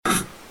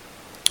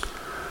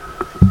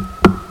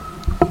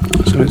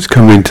So let's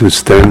come into the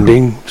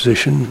standing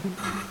position.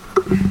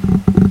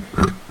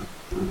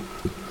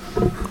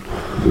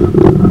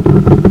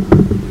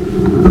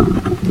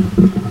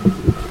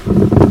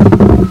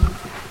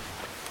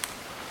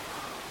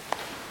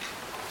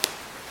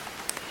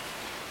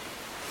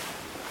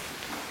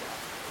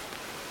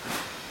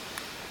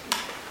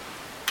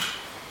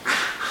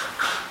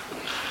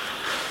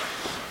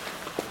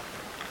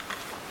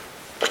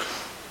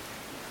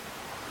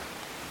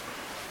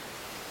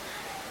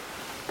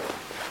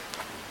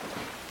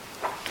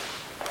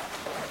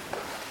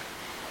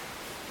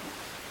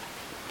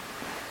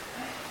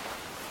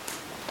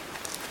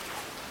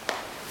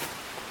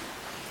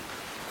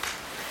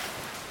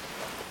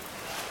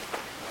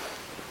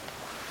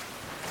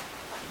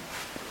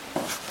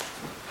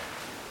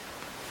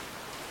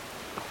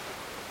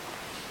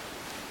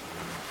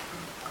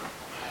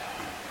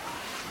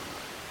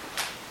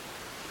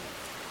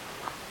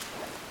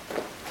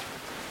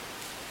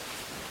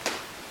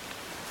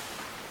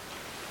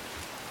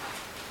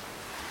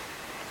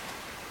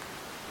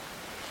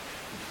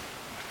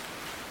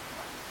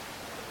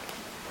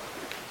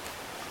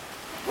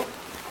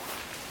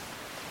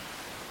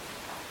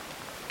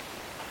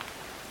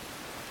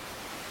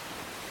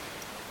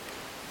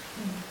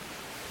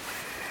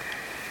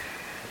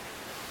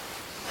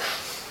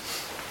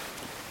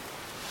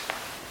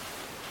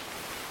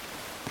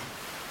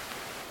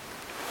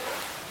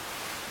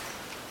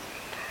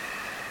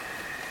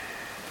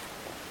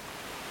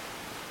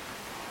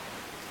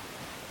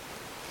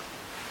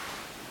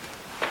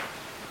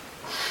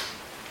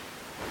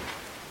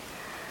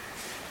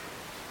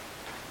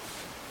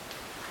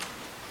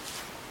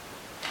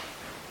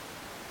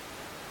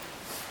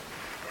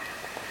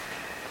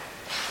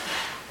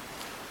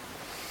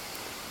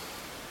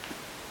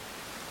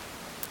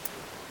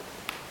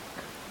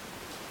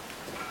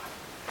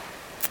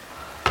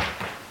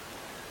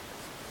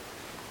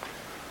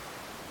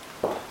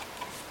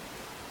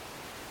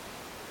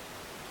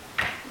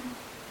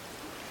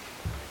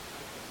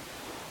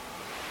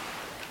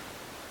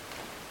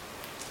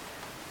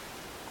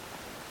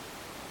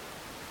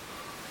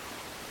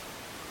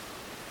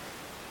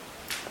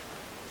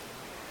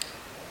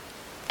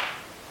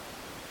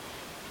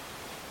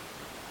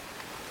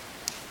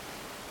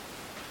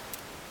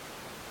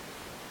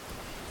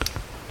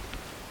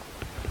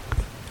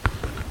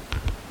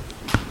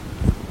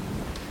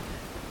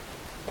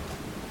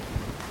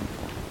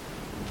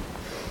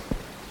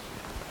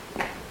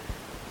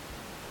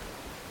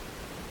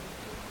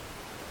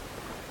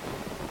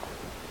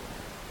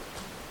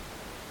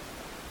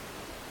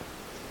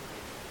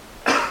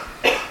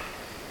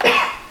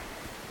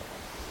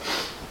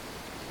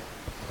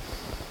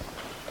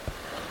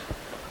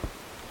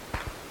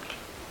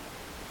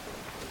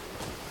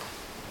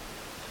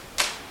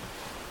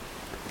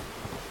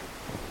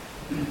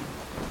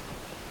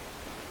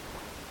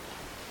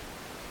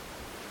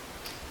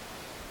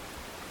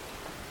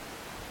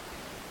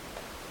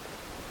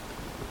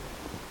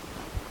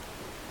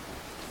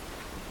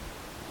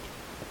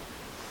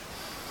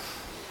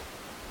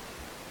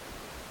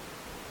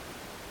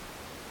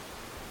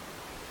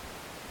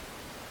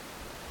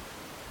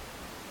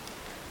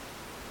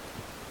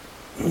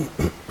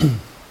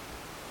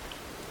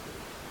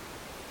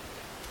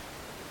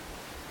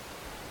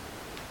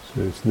 So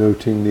it's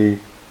noting the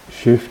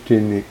shift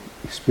in the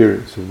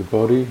experience of the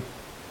body.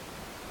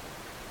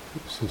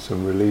 So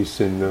some release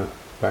in the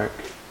back.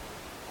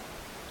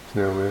 It's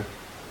now there.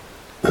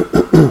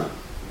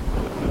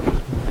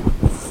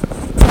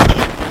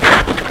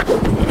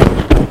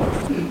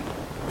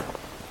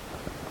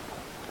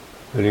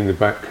 Letting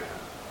the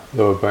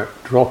lower back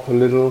drop a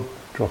little,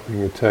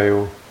 dropping the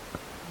tail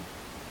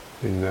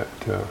in that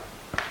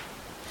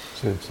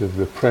sense of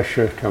the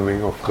pressure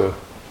coming off the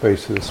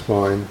base of the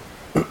spine.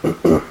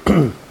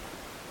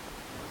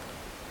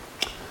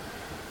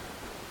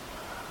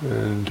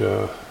 And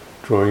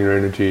drawing your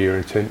energy, your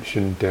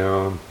attention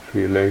down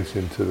through your legs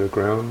into the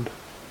ground.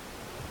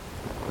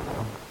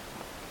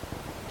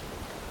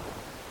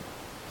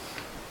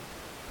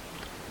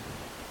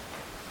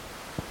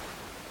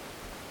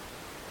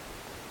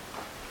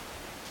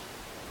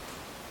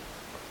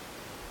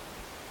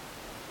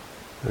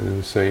 And then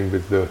the same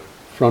with the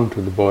front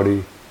of the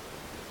body,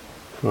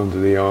 front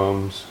of the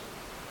arms.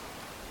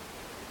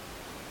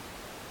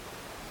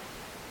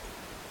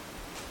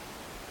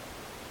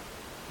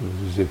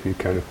 It's as if you're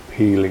kind of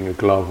peeling a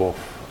glove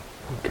off,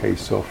 a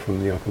case off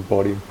from the upper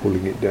body and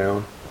pulling it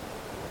down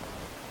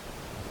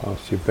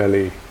past your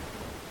belly,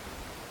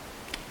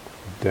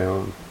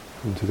 down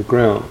into the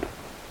ground.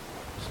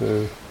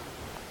 So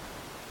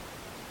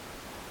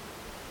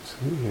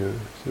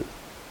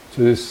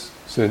this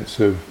sense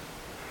of,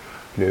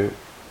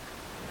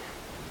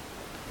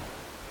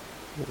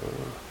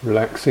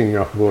 relaxing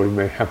your upper body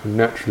may happen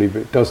naturally,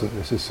 but it doesn't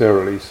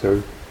necessarily.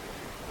 So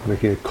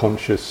making a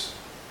conscious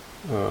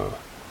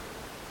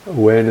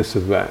awareness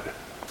of that.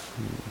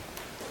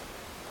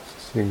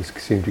 Things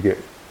seem to get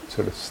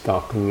sort of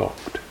stuck and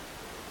locked.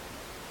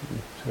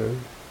 So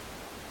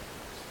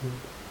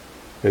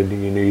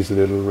bending your knees a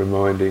little,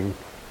 reminding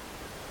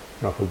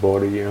your upper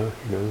body,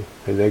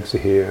 the legs are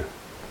here.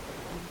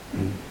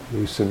 And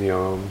loosen the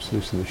arms,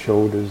 loosen the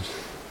shoulders.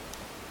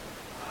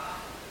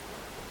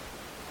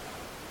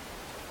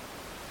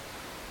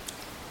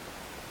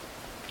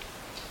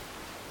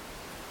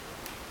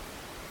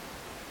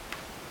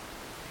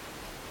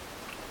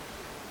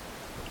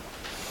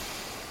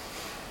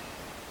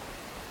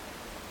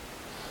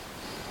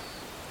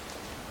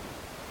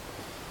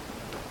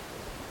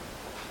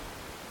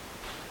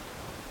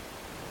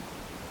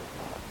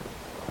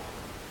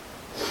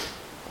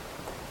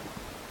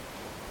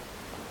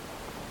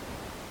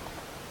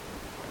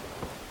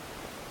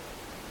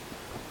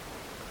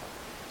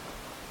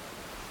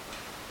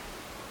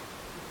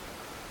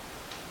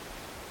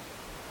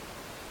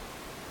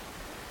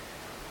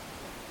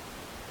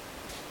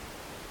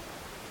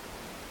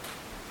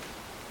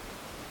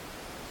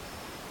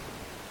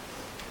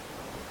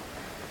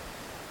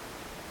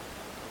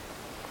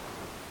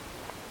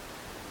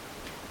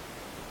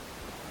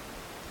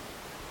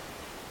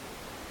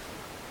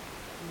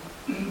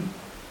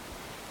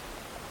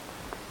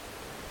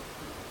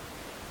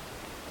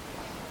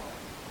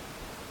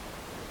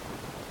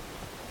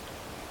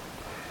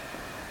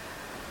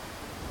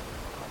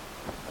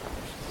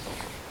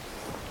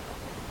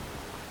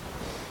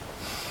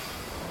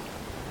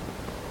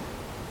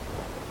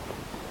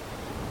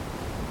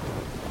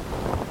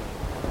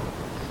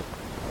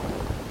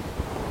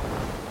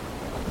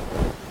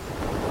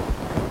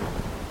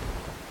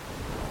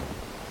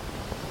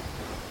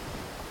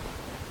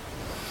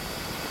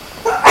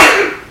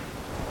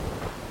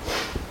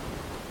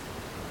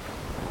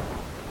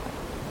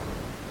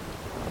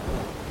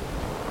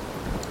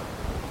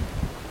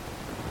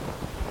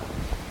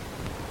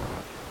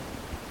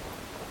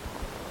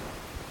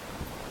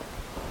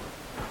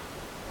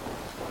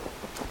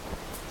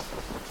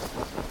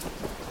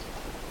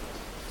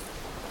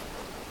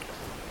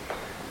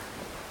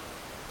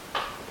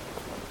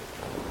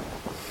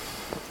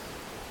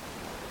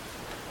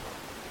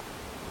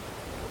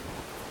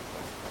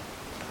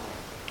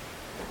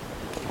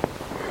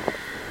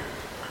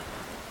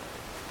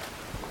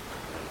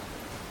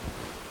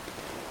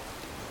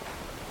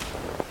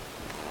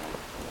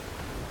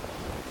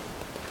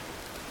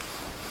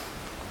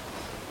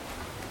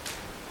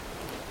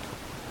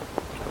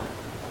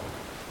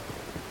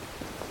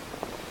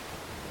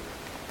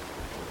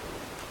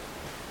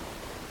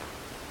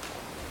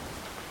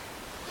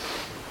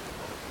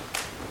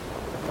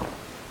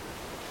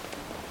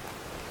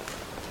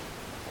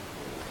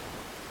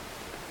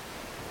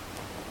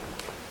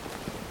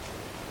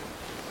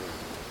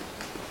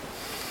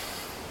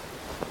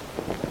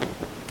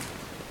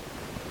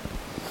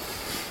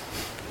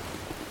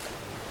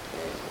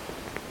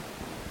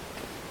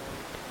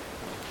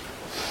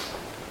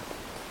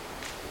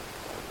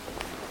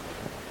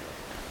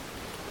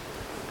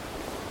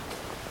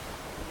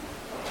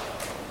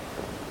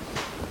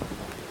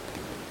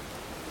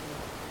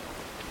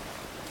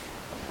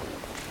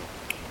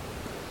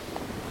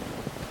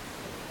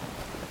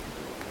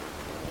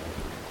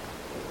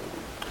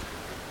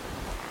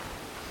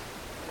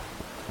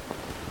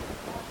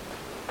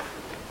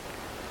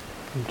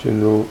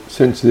 General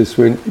sense of this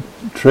when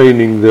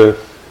training the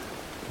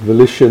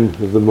volition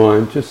of the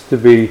mind just to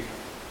be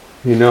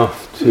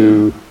enough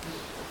to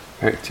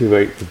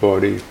activate the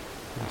body.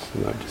 It's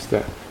like just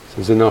that. So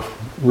there's enough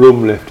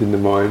room left in the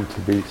mind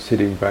to be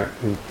sitting back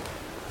and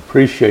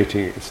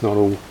appreciating it. It's not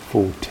all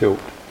full tilt.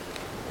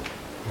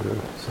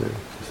 So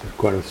it's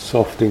quite a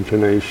soft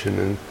inclination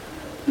and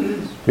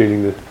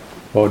feeling the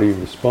body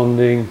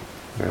responding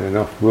and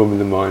enough room in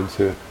the mind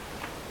to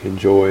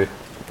enjoy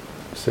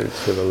a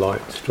sense of a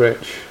light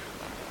stretch,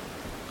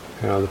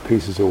 how the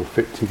pieces all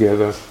fit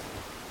together.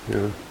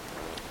 So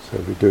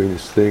we're doing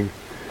this thing,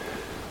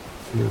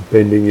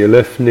 bending your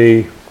left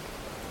knee,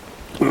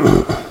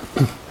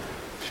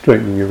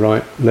 straightening your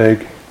right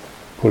leg,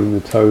 pulling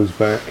the toes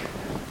back.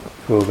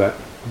 Feel that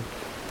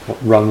what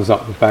runs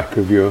up the back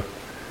of your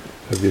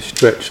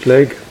stretched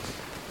leg.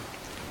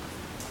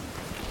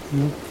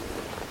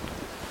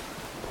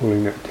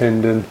 Pulling that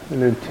tendon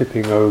and then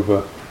tipping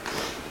over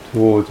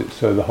towards it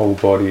so the whole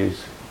body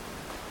is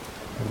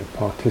kind of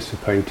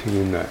participating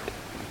in that.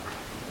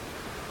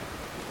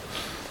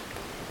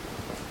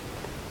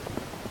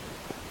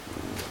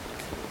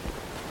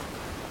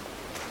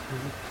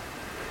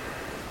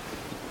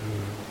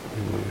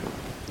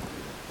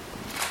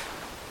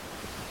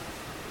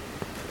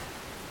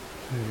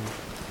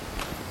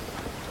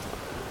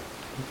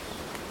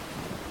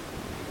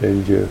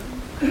 Bend your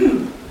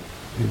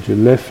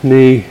left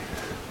knee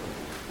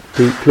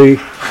deeply,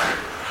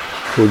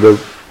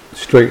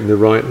 straighten the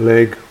right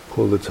leg,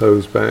 pull the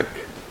toes back,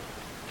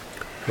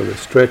 feel the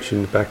stretch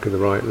in the back of the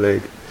right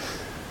leg.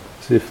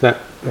 So if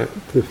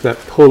that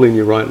pull in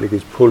your right leg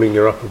is pulling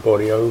your upper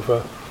body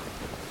over,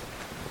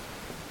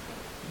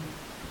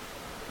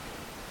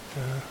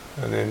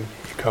 and then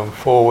you come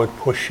forward,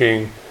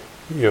 pushing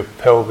your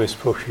pelvis,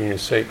 pushing your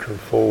sacrum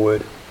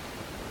forward.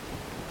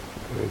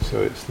 And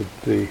so it's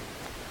the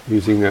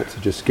using that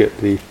to just get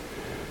the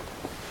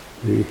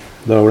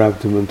lower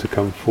abdomen to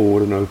come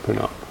forward and open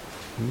up.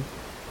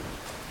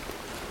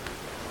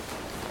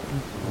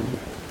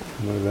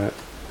 Some of that.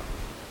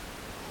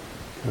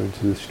 Go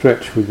into the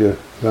stretch with your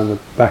around the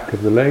back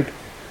of the leg.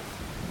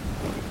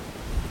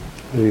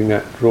 Letting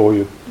that draw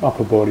your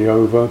upper body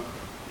over.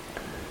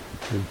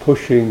 And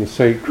pushing the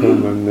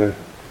sacrum and the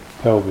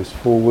pelvis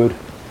forward.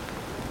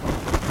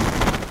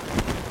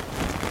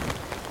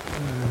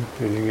 And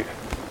feeling it.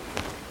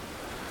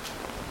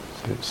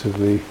 Sense of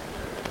the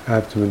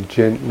abdomen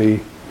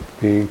gently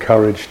being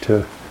encouraged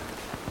to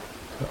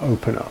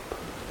open up.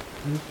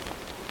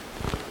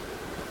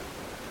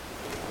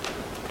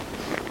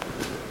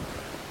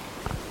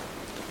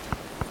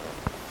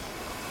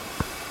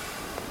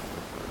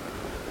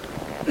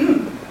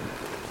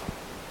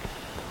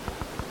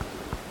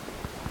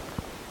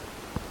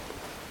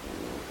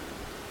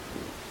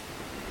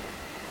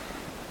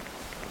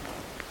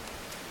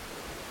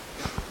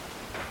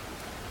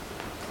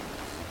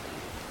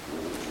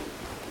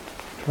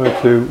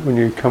 Try to, when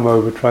you come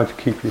over, try to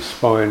keep your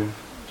spine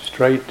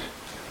straight,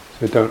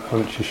 so don't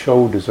hunch your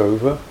shoulders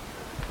over,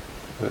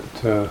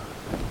 but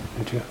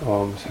let your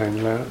arms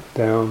hang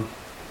down,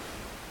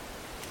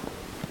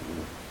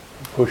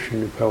 pushing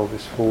the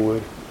pelvis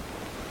forward.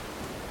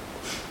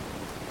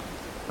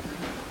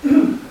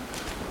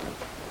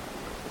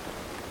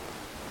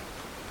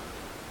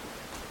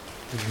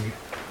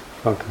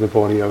 Front of the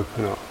body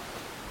open up.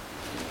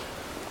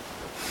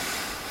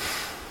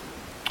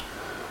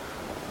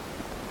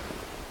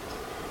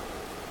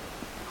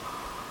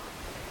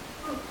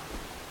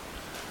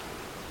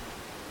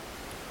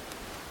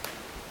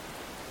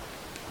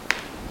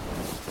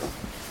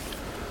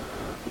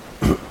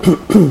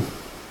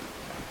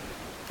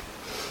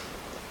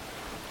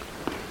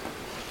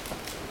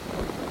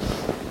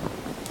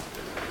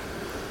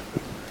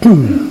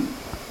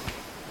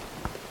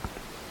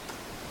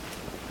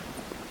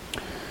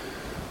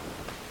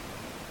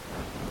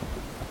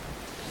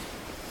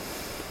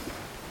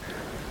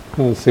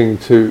 Another thing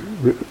to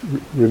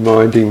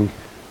reminding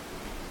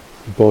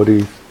the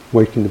body,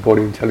 waking the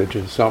body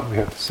intelligence up, we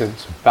have the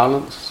sense of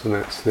balance, and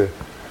that's the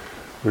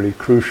really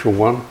crucial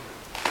one,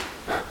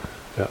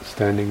 about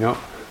standing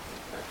up.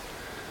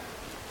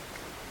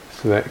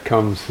 So that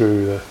comes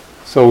through the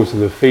soles of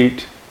the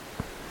feet,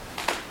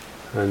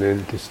 and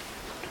then just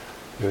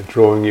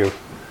drawing your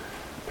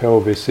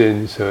pelvis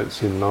in so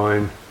it's in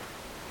line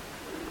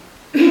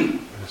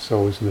with the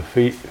soles of the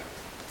feet.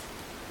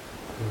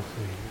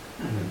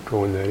 And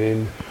drawing that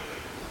in,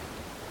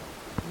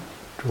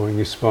 drawing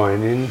your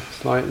spine in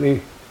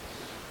slightly.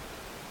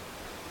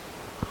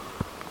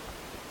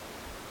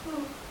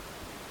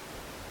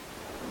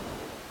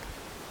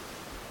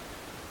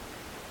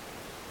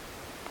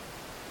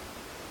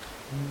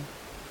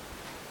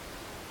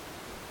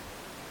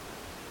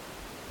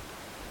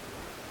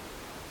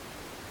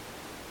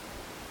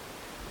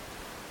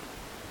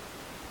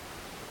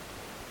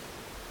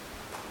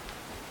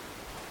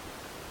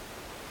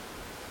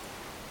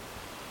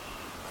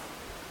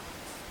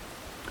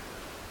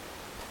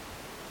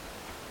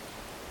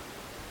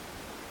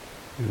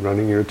 And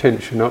running your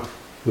attention up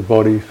the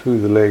body,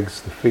 through the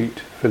legs, the feet,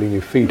 filling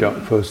your feet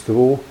up first of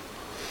all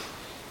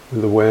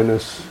with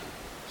awareness.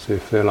 So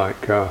if they're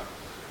like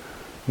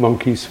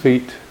monkey's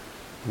feet,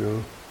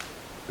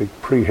 big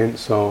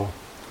prehensile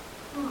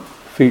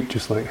feet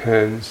just like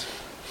hands.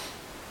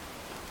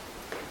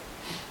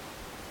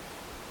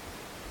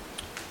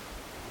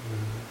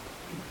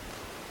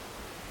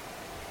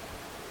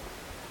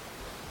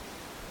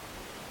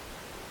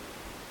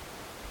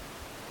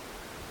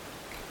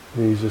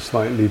 Knees are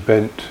slightly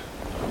bent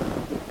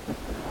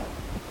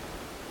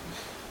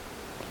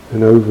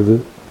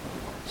and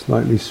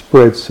slightly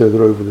spread so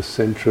they're over the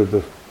centre of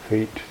the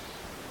feet,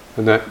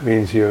 and that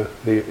means the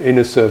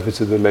inner surface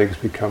of the legs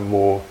become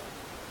more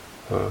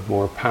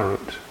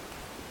apparent.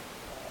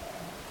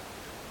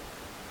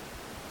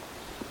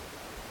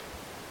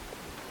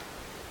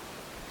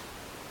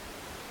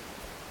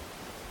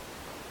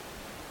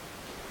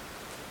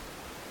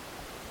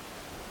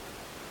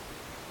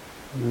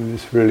 And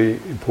this really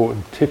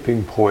important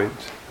tipping point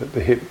at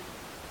the hip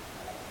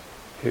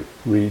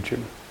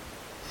region.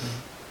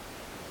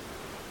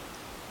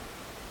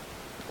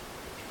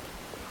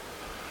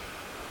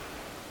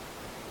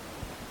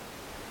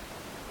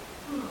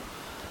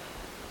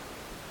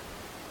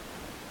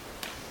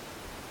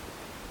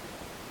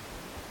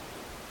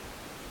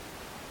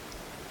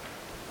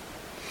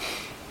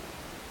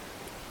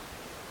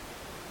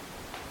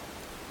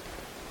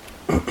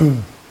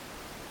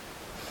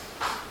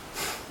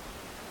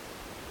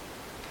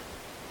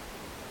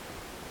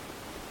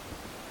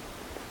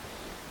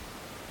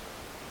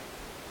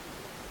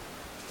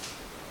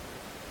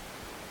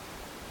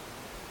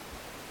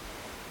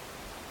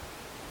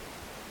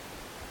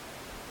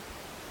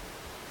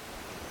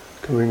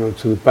 Coming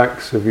onto the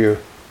backs of your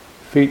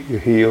feet, your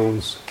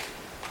heels,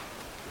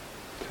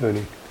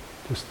 turning,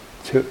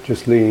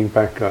 just leaning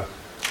back a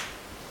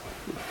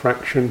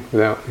fraction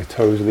without your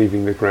toes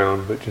leaving the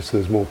ground, but just so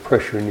there's more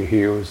pressure in your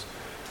heels,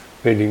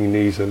 bending your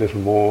knees a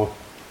little more,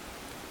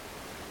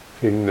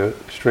 feeling the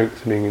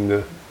strengthening in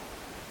the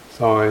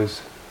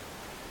thighs.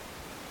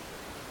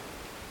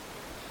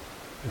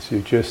 as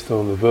you're just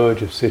on the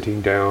verge of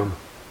sitting down,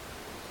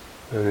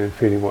 and then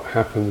feeling what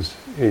happens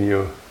in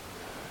your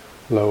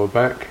lower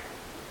back,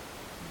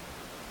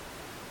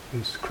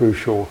 this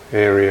crucial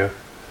area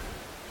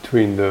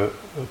between the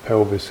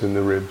pelvis and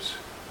the ribs,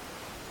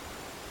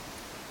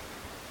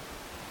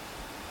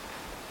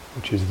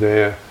 which is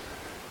there,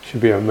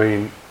 should be our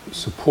main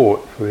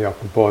support for the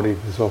upper body,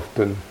 but is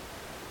often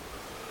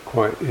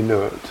quite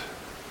inert.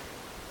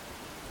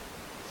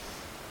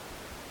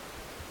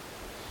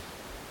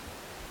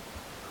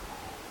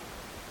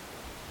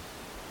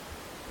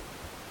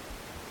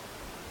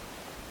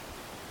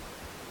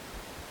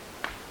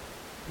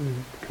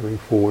 Coming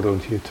forward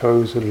onto your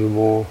toes a little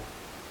more.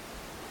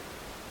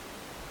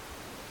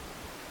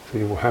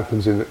 Feeling what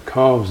happens in the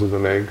calves of the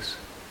legs.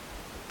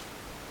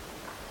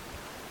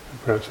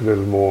 Perhaps a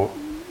little more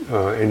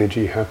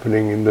energy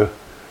happening in the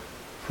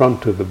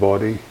front of the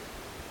body,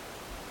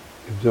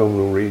 the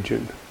abdominal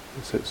region.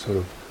 It's that sort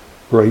of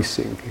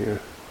bracing here.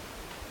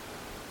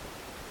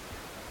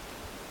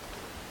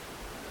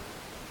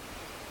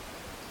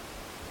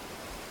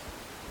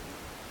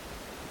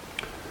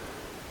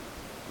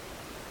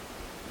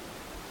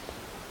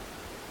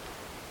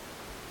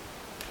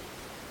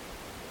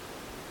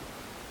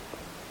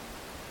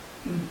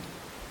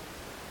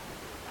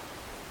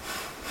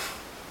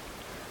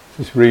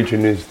 This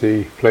region is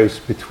the place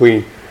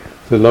between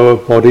the lower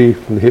body,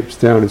 from the hips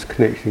down, is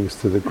connecting us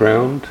to the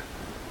ground,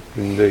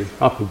 and the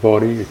upper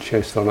body, your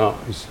chest on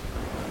up, is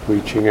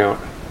reaching out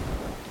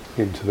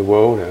into the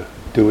world, a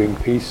doing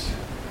piece.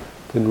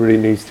 There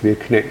really needs to be a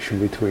connection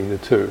between the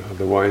two,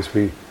 otherwise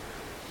we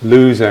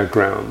lose our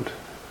ground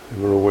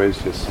and we're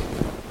always just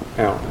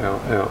out,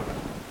 out, out.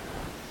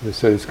 And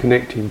so this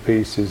connecting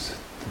piece is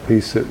the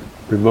piece that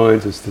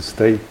reminds us to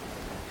stay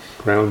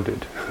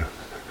grounded.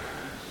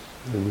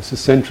 And this is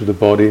central to the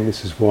body, and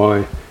this is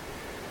why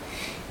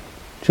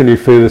generally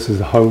feel this as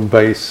a home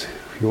base.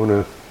 If you want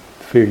to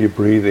feel your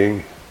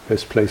breathing,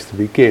 best place to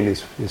begin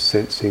is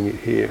sensing it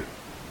here.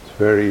 It's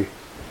very,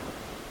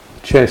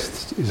 the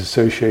chest is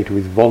associated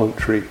with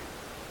voluntary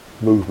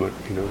movement,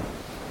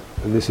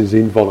 and this is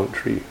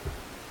involuntary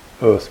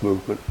earth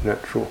movement,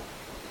 natural.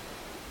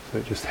 So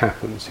it just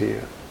happens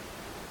here.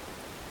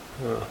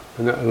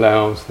 And that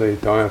allows the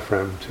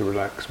diaphragm to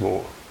relax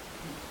more.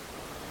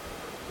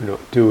 We're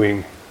not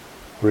doing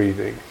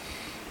breathing,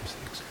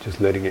 just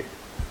letting it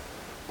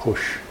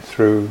push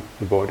through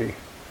the body.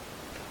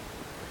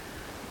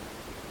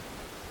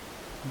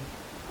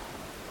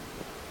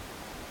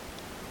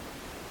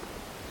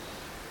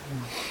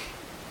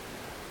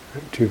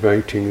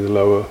 Activating the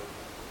lower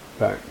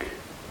back.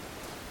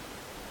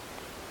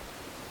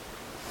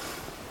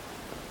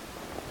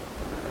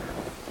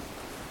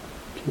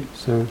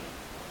 So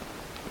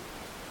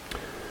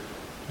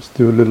just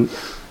do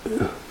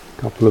a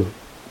couple of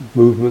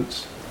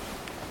movements.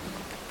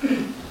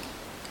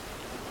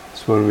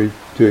 This one we were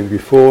doing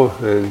before,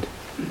 and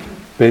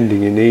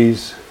bending your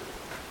knees,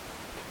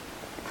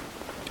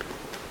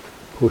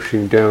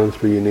 pushing down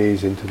through your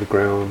knees into the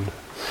ground,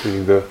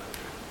 feeling the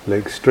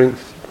leg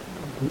strength,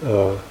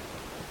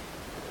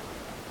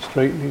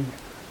 straightening,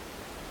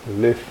 the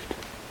lift,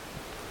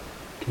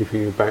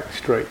 keeping your back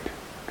straight.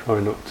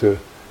 Try not to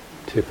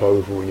tip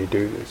over when you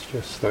do this,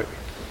 just like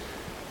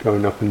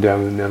going up and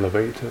down in an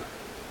elevator.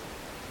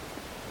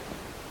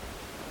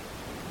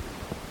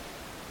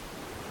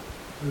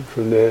 And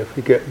from there, if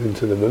we get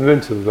into the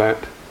momentum of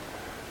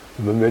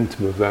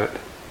that,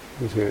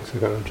 it's a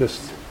kind of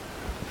just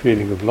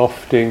feeling of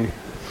lofting.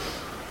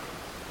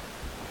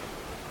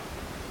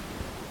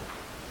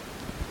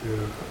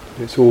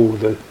 It's all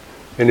the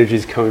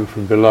energies coming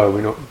from below.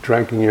 We're not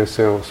dragging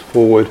ourselves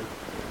forward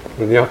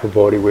from the upper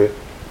body. We're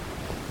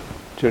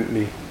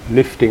gently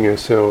lifting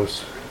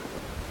ourselves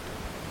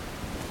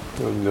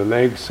from the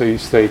legs so you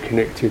stay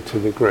connected to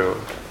the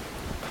ground.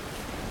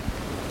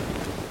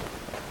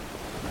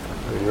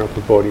 And your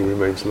upper body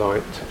remains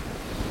light.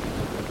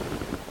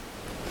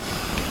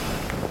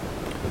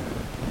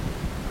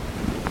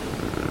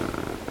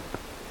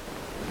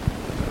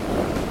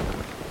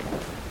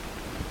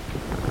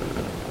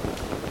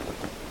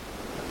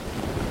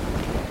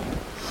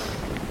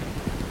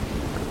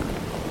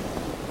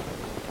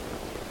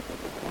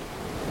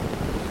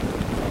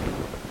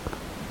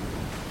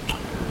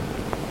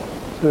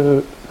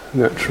 The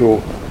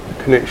natural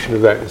connection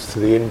of that is to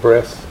the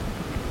in-breath.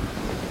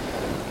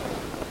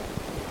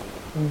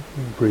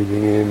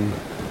 Breathing in.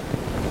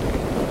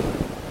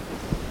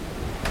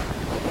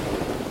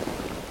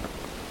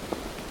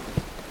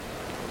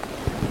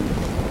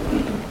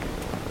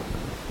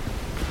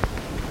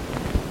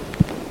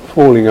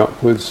 Falling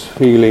upwards,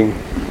 feeling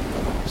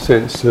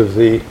sense of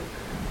the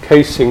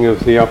casing of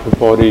the upper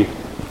body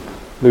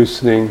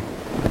loosening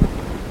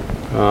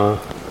around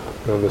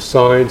the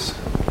sides,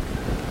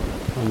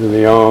 under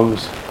the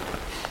arms,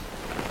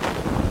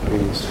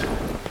 means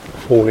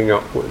falling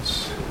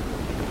upwards.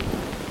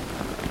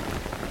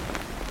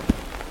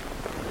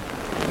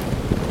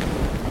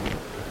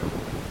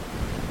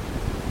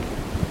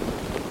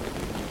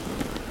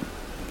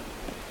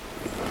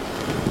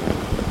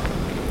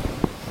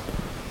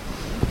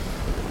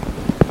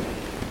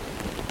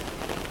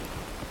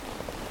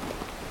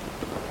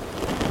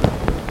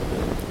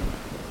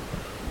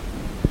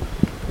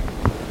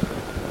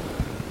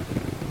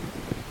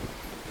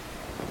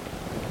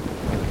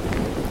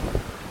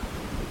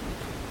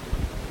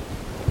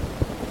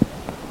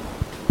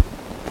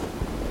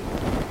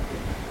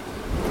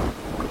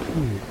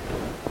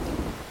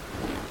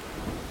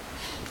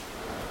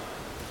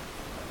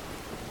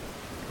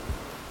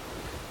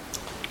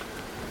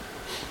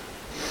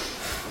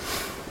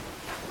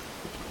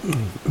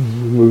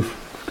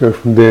 Go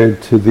from there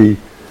to the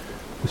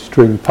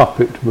string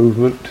puppet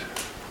movement,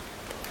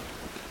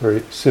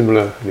 very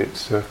similar in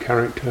its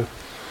character.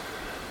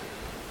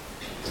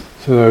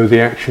 So though the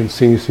action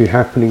seems to be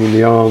happening in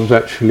the arms,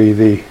 actually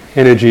the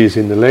energy is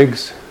in the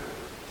legs.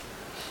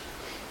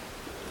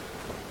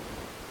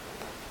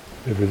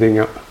 Everything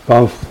up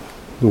above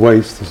the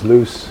waist is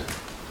loose.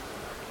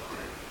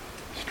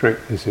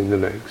 Strength is in the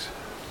legs.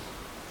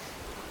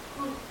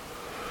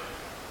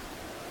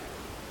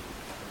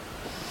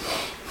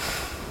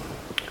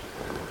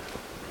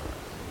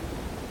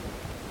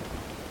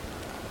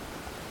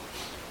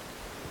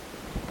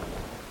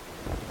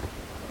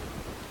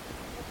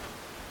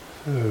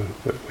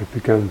 But we've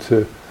begun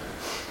to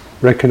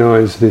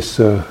recognize this,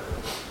 the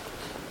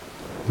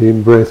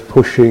in-breath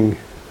pushing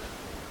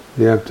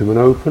the abdomen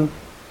open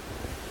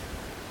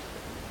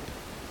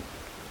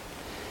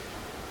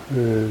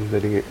and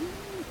letting it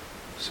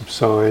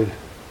subside.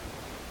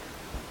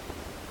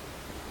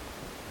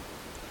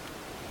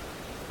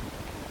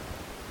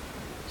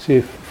 See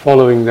if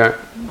following that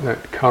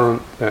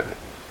current, that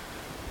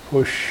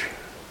push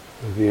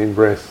of the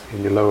in-breath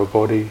in your lower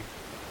body,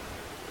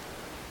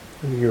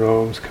 and your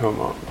arms come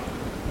up,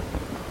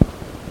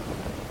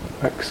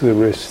 backs of the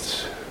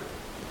wrists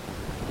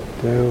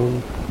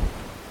down,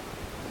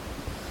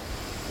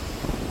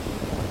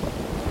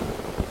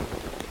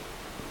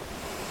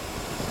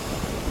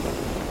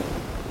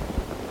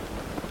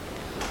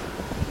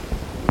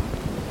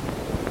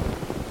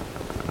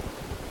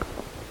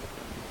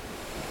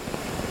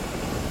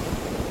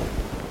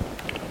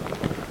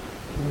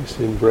 nice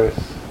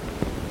in-breath.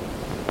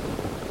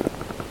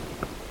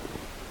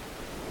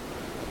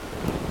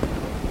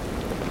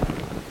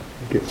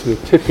 Get to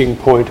the tipping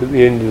point at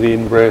the end of the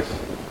in-breath,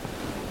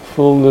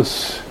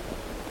 fullness,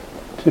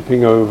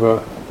 tipping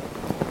over,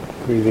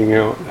 breathing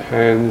out,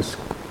 hands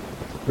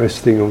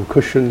resting on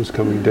cushions,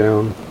 coming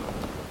down.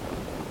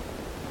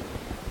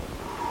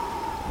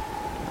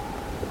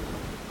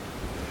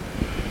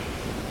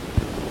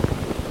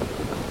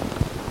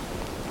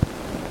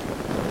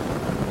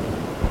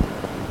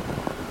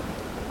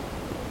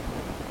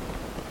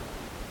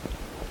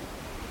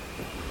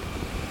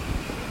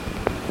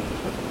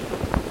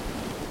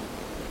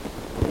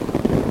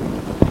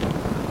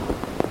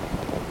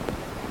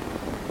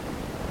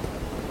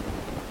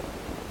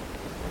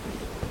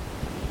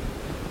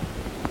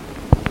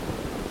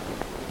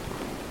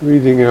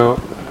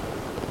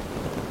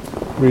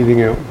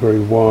 Breathing out very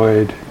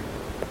wide.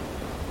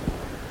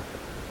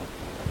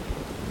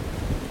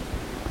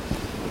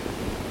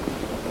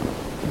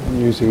 And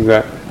using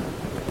that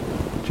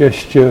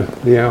gesture,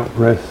 the out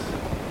breath,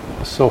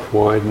 a soft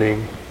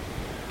widening,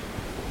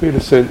 feel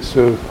a sense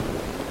of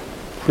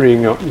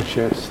freeing up the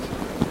chest.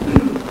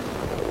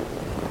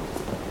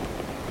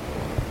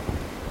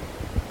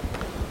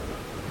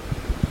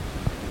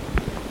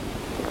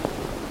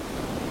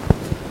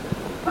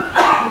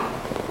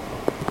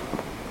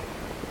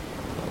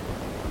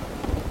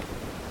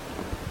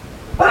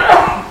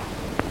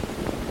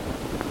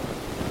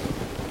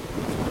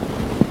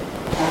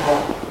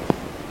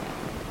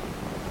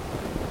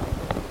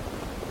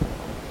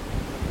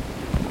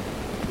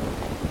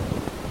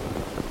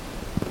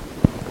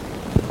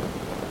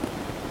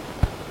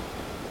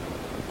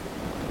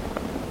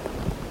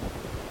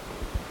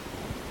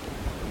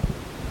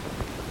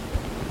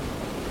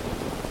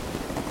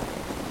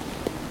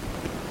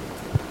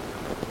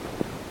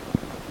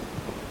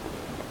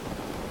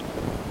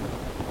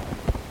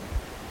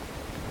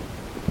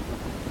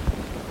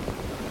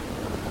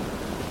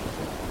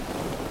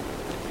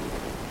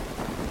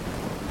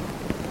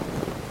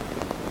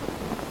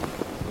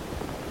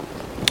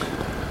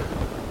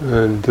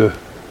 And the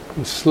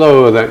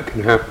slower that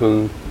can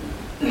happen,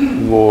 the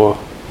more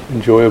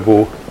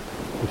enjoyable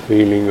the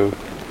feeling of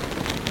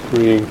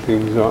freeing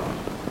things up.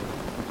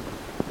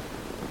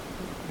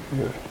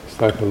 Yeah,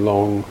 it's like a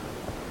long,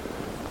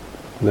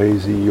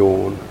 lazy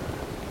yawn.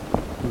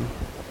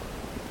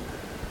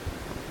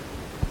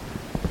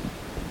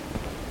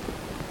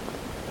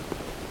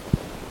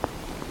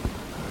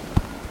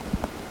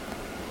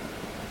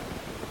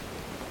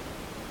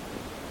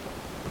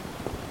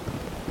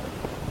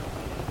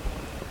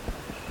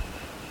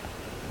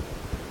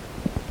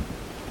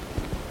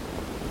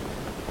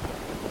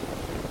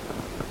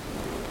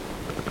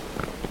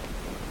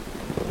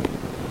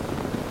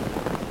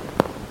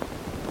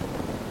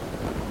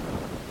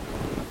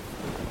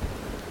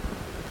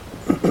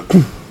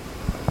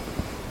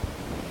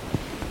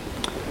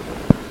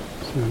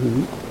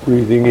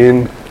 Breathing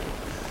in,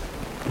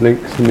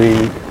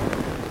 lengthening,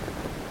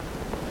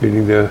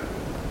 feeling the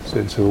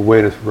sense of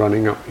awareness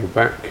running up your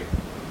back,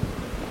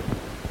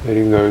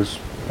 letting those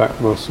back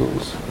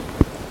muscles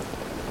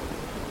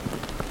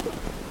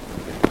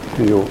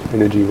feel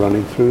energy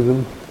running through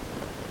them.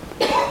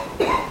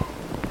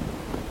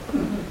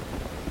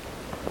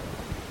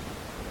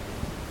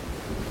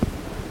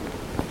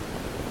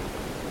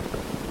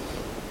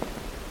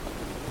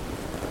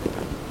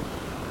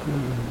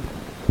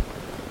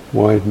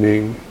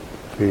 Widening,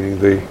 feeling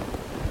the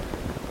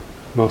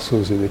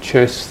muscles in the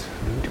chest,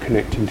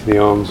 connecting to the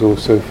arms,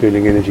 also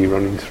feeling energy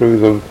running through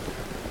them.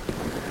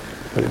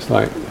 But it's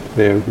like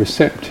they're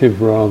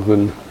receptive rather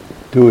than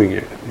doing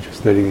it, they're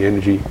just letting the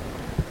energy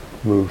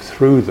move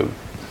through them.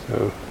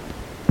 So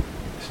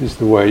this is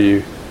the way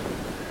you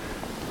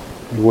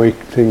wake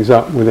things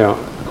up without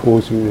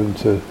causing them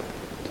to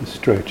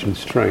stretch and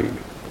strain,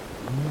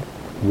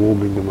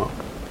 warming them up.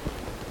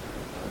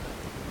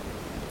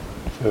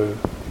 So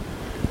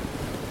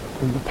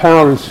and the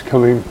power is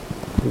coming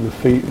from the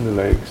feet and the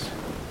legs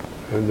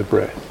and the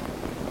breath.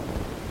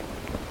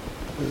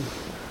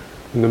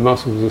 And the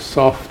muscles are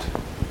soft,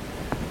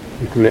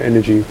 you can let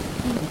energy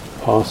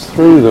pass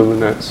through them,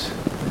 and that's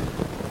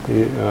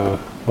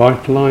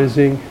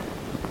vitalizing,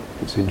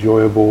 it's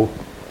enjoyable,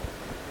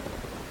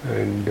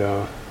 and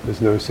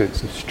there's no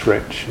sense of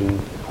stretch and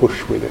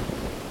push with it.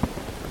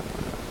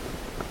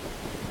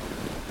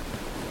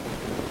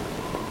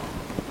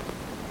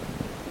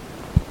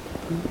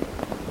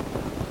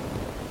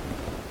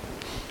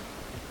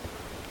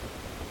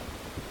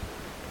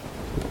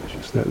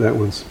 Just let that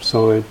one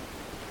subside.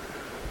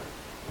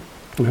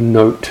 And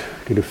note,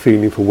 get a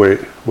feeling for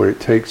where it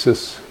takes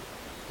us,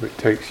 where it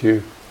takes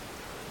you.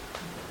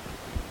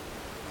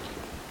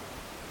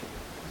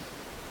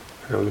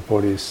 How the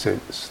body is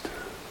sensed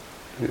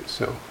in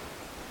itself.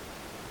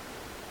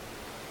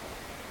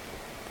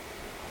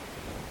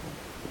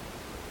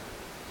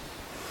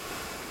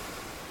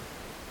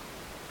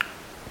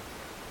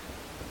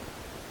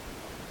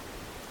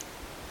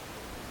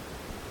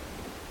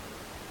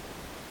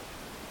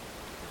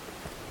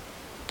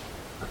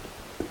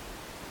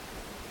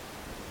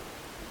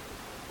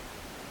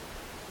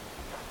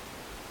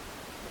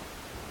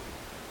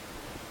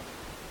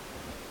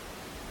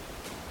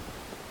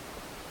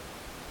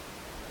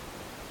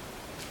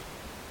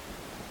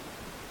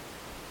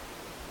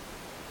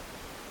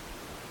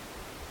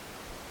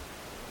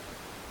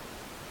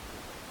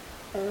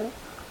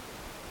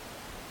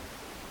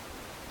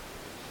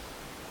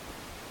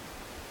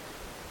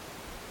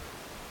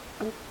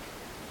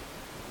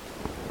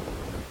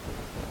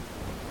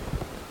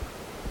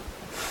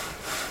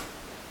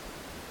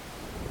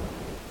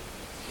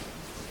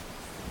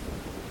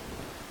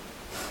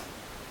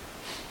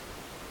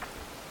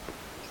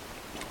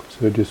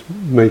 So just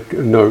make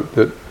a note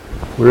that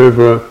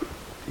wherever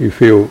you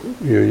feel,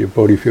 your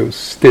body feels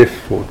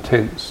stiff or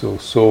tense or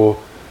sore,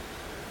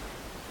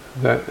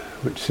 that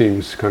which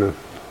seems kind of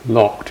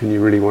locked and you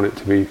really want it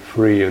to be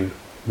free and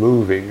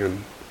moving,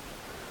 and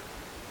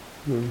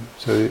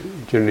so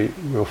generally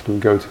we often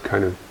go to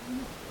kind of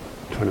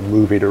trying to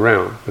move it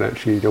around, but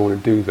actually you don't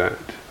want to do that,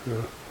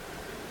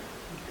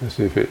 because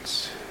if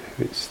it's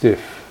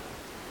stiff,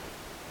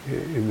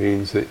 it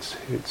means it's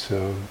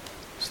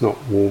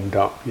not warmed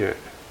up yet.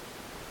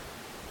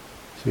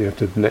 So you have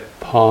to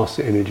pass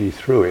energy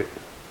through it.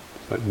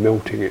 It's like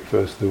melting it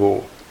first of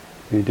all.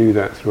 And you do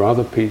that through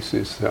other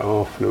pieces that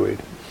are fluid.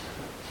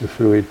 The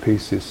fluid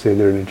pieces send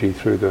energy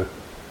through the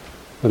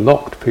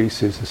locked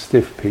pieces, the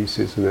stiff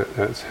pieces, and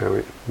that's how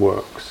it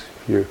works.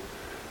 If you're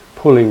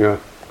pulling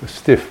a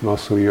stiff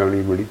muscle, you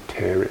only really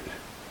tear it,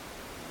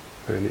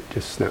 and it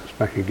just snaps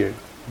back again.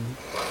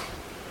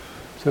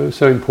 So it's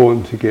so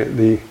important to get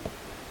the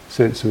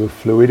sense of a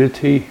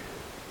fluidity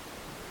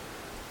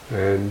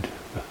and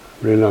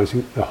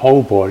realizing the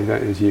whole body,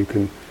 that is, you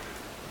can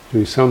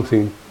do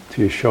something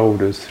to your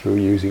shoulders through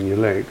using your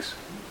legs.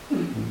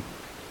 And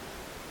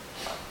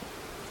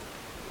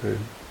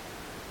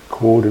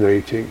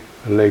coordinating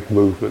a leg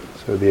movement,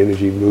 so the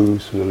energy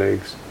moves from the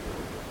legs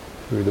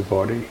through the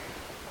body.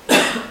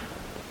 And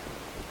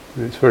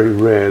it's very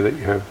rare that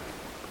you have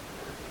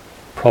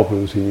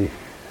problems in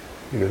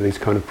these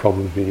kind of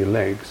problems in your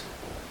legs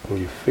or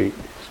your feet.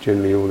 It's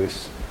generally all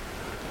this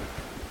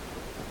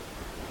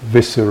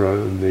viscera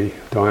and the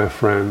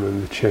diaphragm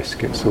and the chest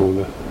gets all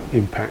the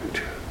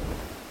impact.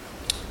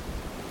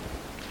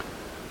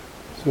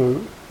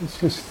 So let's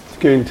just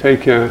again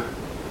take a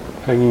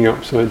hanging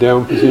upside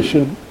down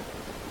position.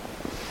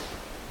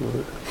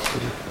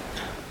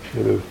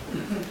 Sort of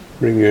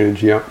bring your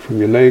energy up from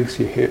your legs,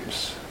 your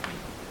hips,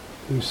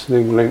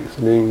 loosening,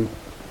 lengthening,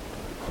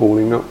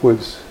 falling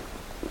upwards.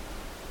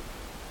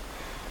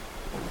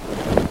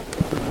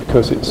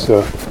 Because it's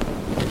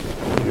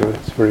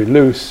it's very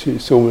loose,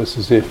 it's almost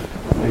as if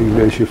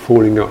even as you're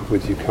falling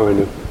upwards you're kind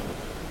of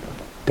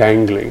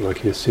dangling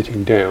like you're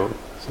sitting down,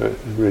 so it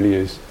really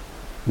is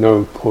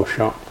no push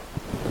up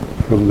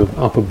from the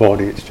upper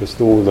body, it's just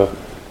all the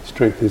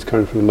strength is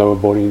coming from the lower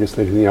body, just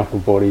letting the upper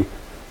body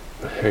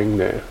hang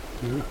there.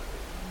 You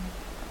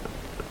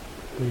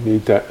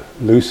need that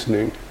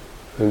loosening,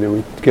 and then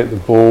we get the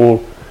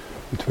ball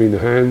between the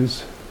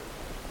hands,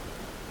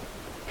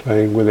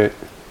 playing with it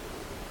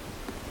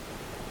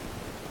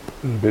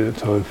a little bit at a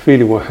time,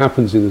 feeling what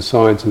happens in the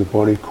sides of the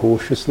body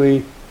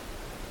cautiously.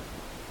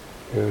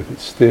 If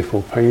it's stiff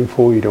or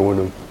painful, you don't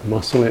want to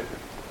muscle it.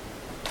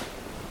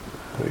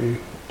 But you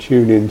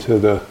tune into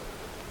the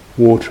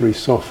watery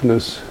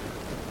softness,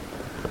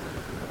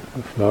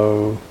 the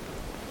flow,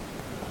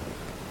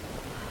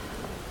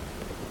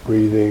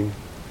 breathing.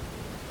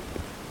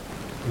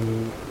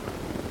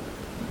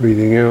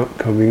 Breathing out,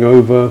 coming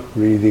over,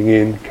 breathing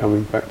in,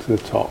 coming back to the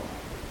top.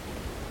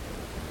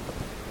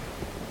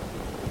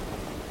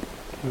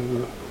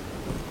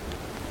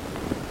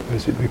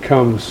 As it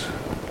becomes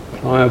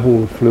pliable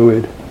and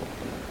fluid,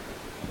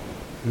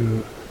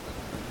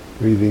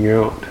 breathing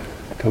out,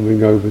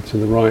 coming over to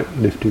the right,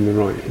 lifting the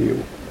right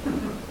heel.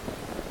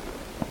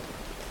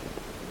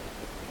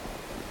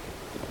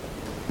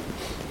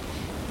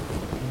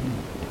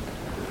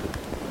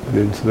 And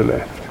then to the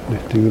left,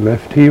 lifting the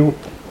left heel.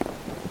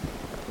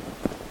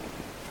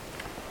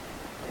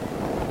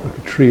 Like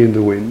a tree in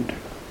the wind.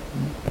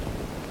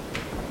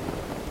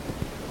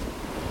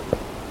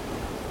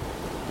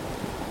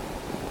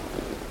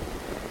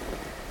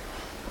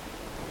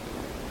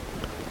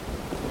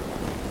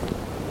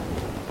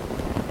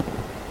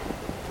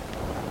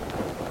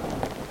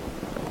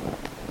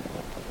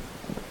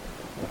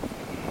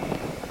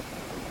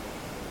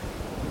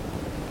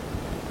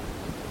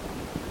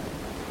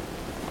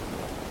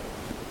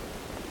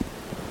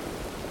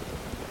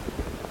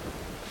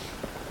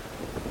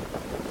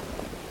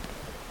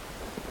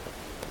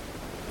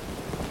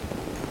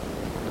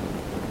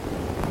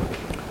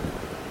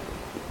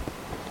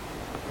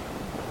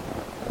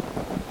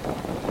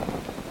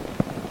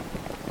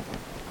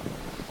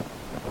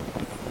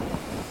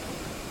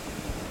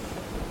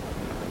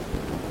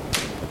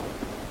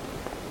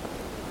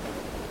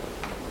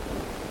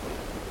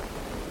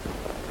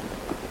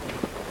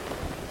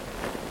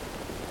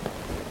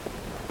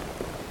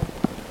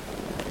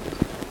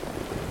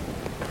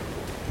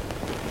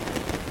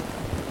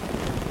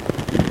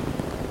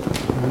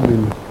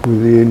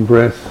 With the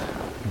in-breath,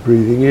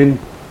 breathing in,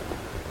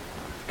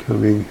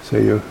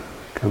 say you're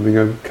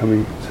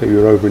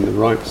over in the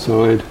right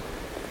side,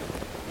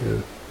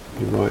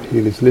 your right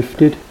heel is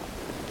lifted.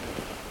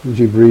 As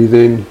you breathe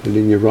in,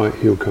 letting your right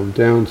heel come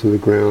down to the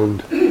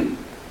ground,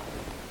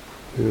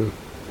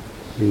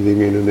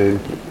 breathing in and then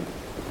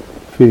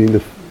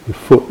feeling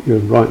your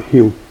right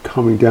heel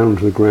coming down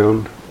to the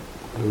ground,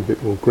 a little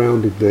bit more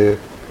grounded there.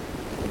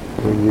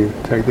 When you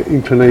take the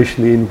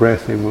inclination, the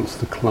in-breath in wants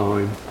to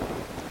climb.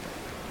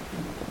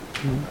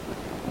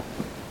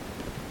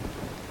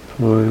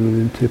 Climb and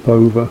then tip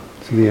over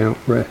to the out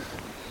breath.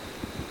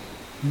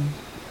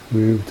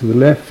 Move to the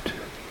left.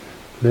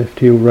 Left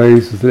heel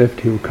raises, left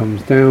heel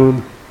comes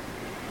down.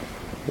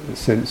 Get the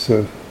sense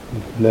of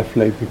the left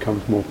leg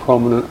becomes more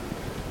prominent.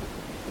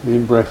 The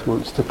in-breath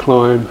wants to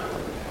climb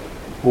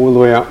all the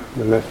way up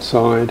the left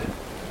side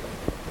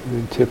and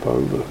then tip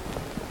over.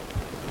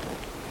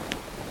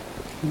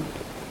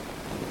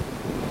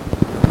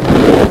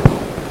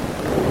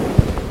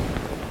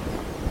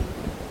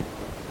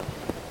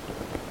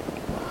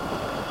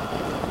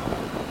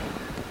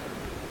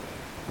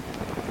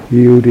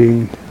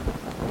 Yielding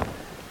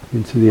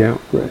into the out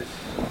breath.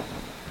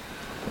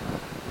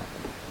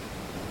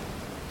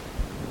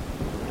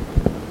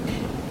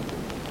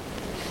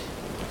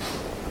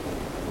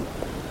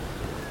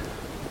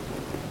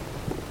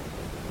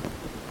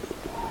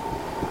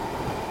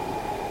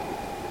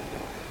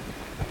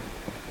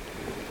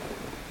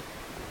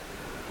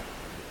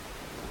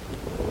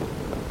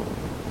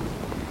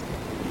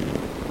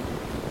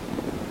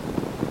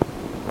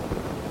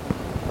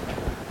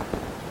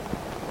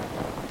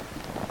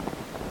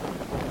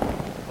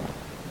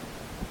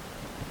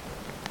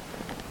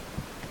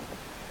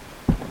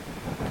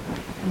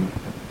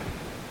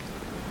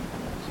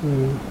 So,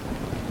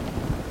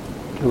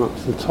 come up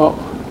to the top,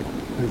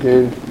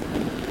 again,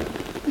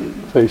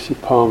 face your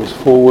palms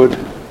forward,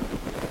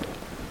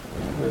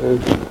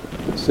 and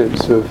a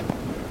sense of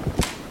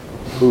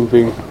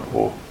moving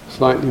or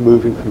slightly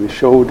moving from your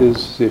shoulders,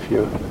 as if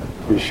your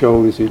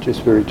shoulders you're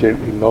just very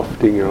gently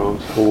lofting your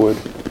arms forward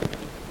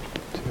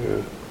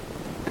to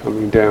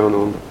coming down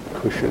on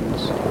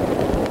cushions.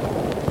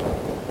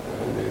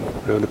 And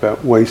then around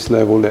about waist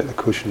level, let the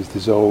cushions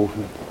dissolve.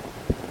 And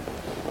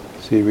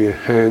see where your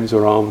hands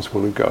or arms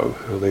want to go,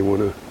 how they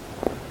want to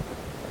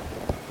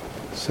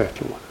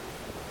settle.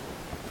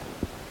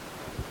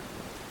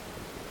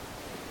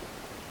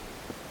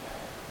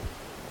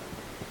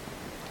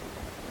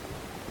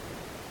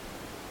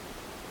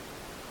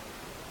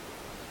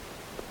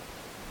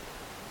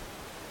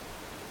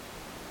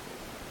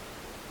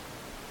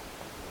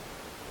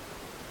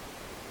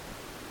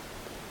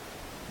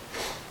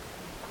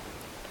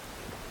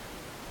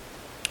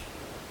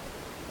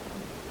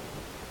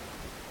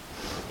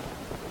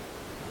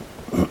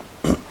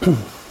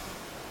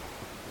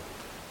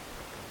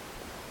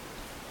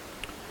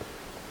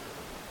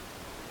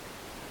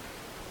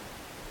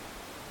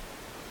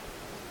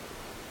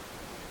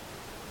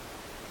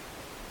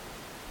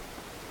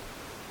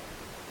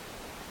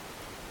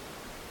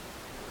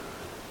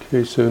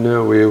 Okay, so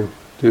now we'll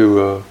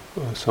do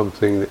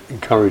something that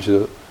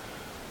encourages,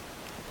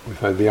 we've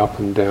had the up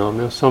and down,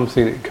 now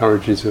something that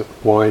encourages a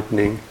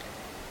widening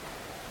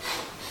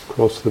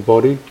across the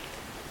body.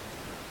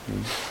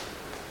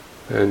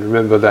 And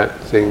remember that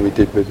thing we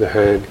did with the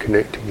hand,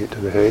 connecting it to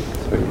the head.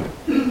 So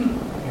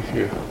if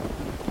you're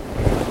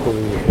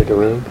pulling your head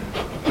around,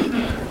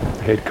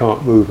 the head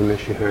can't move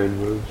unless your hand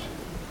moves.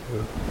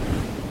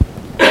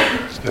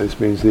 So this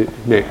means the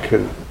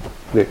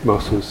neck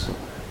muscles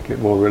get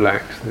more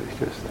relaxed. It's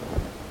just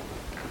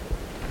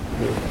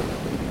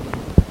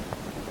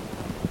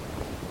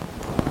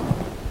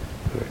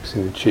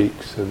relaxing the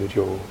cheeks and the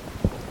jaw.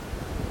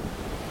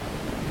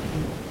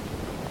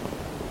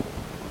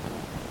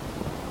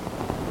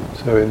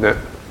 So in that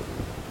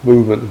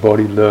movement, the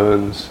body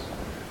learns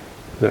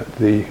that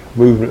the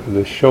movement of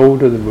the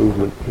shoulder, the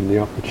movement in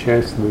the upper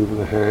chest, the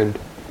movement of the hand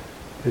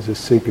is a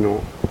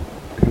signal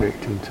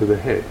connecting to the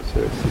head.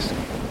 So it's this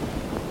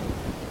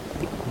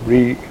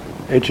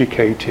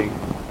re-educating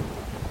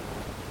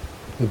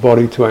the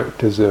body to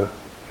act as a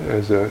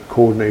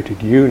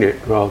coordinated unit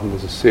rather than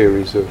as a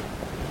series of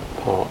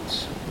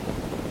parts.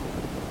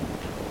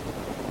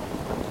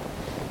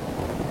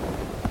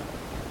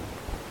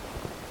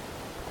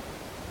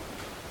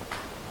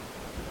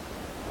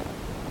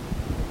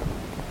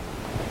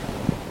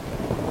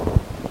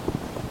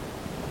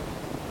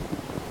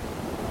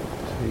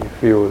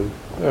 Feel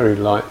very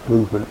light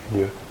movement in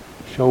your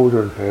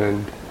shoulder and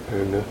hand,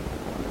 and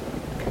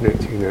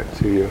connecting that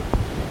to your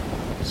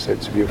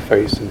sense of your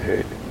face and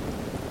head.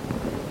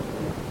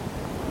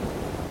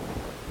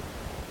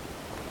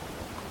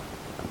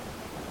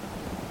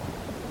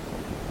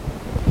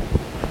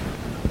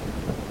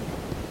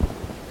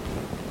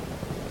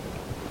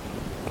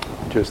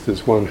 Just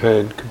as one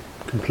hand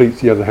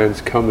completes, the other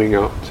hand's coming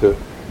up to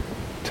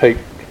take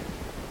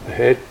the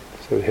head,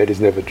 so the head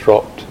is never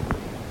dropped.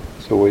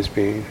 Always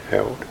being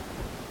held.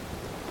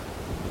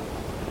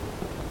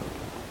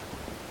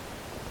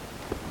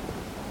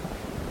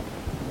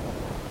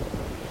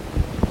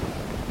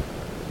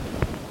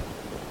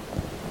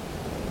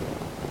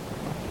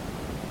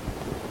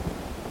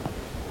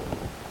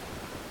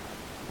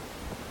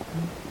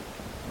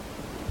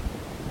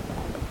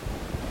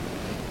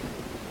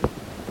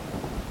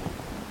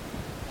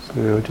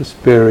 So now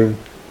just bearing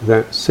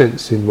that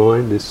sense in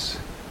mind, this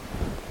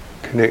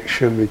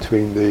connection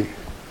between the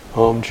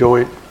arm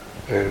joint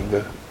and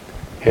the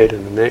head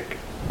and the neck.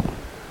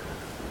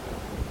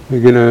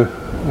 We're going to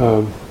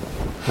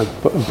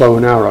have a bow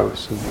and arrow,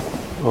 some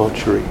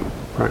archery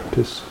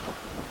practice.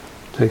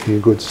 Taking a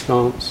good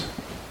stance.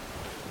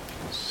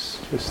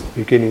 Just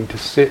beginning to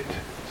sit,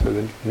 so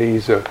the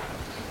knees are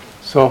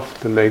soft,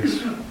 the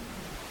legs,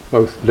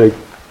 both leg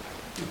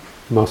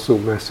muscle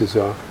masses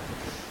are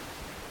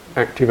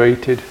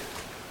activated,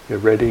 they're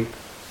ready.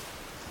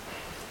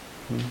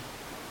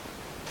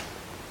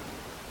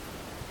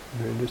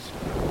 And just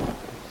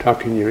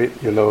tucking your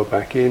lower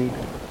back in,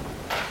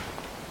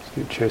 so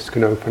your chest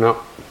can open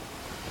up.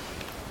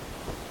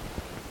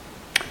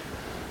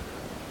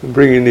 And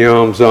bringing the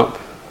arms up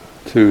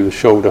to the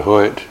shoulder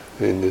height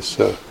in this,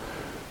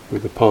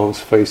 with the palms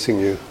facing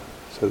you,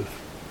 so the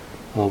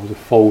arms are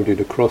folded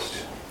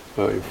across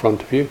in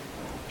front of you,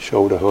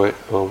 shoulder height,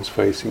 arms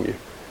facing you.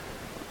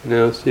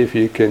 Now see if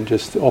you can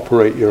just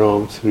operate your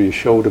arms through your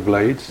shoulder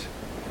blades,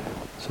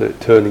 so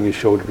turning your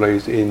shoulder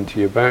blades into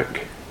your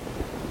back,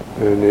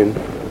 and then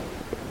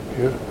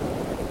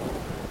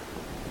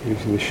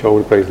using the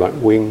shoulder blades like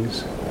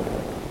wings.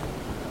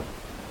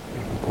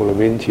 You can pull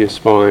them into your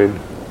spine,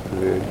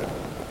 and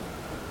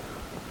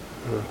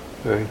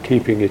then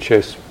keeping your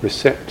chest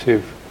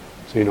receptive,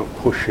 so you're not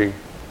pushing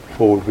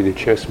forward with your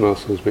chest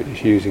muscles, but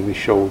just using the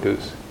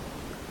shoulders.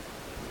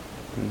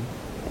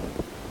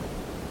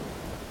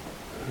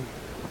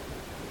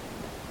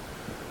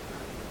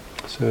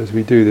 So as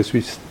we do this,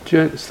 we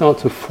start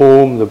to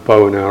form the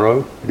bow and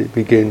arrow, but it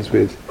begins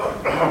with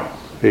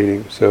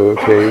feeling. So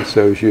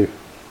as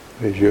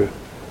you're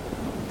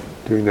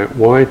doing that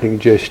widening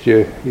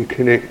gesture, you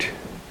connect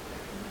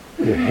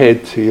your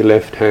head to your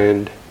left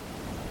hand,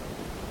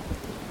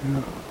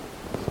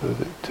 so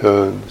that it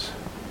turns.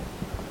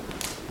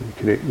 You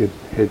connect your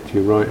head to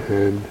your right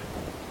hand.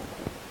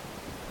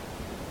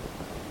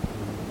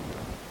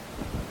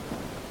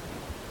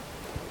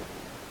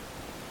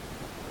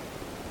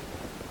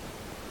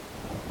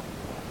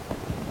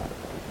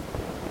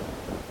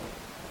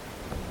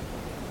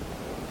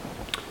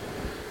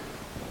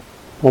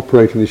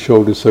 Operating the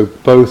shoulders so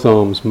both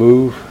arms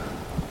move.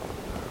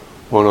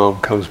 One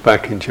arm comes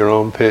back into your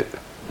armpit,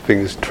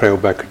 fingers trail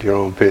back into your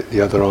armpit,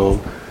 the other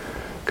arm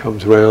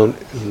comes round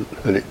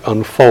and it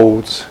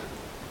unfolds,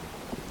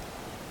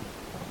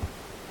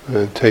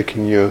 and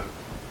taking your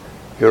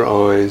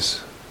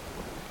eyes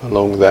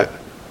along that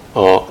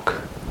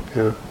arc,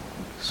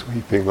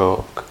 sweeping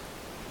arc.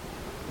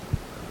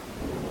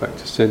 Back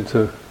to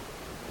centre,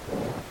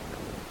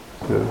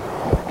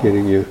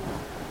 getting your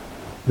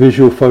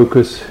visual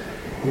focus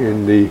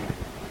in the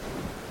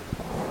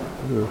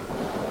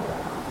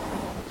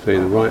say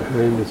the right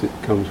hand as it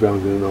comes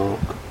round in an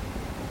arc,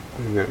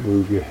 and that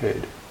move your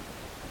head.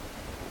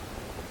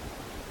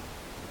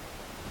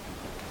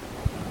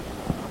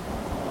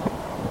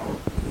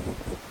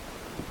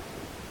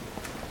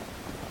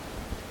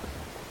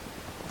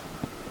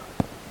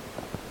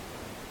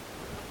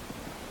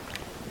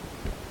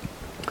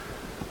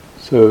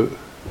 So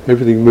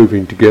everything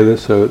moving together,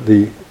 so at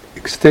the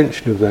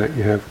extension of that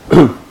you have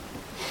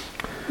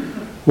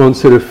One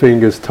set of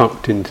fingers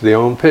tucked into the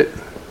armpit.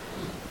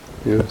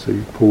 Yeah, so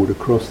you pulled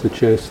across the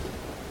chest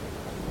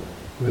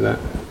with that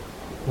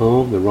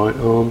arm, the right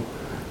arm.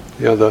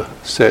 The other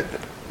set,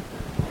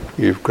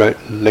 you've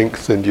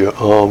lengthened your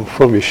arm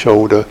from your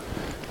shoulder,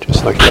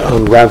 just like you're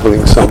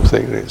unraveling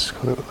something. And it's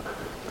kind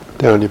of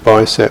down your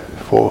bicep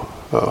for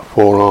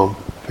forearm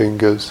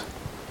fingers.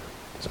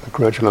 So a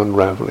gradual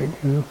unraveling.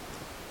 Yeah.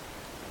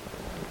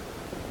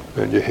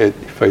 And your head,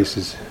 your face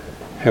is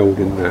held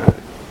in that.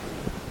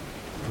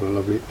 A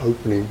lovely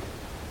opening.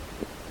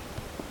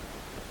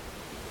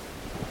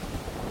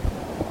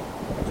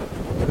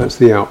 That's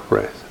the out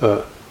breath.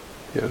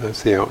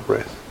 That's the out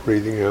breath.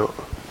 Breathing out.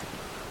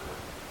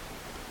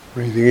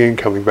 Breathing in,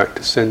 coming back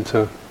to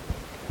center.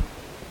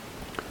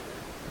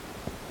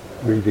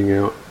 Breathing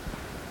out.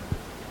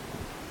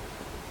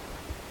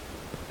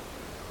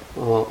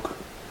 Arc.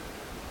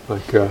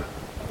 Like a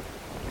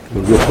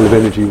ripple of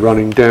energy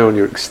running down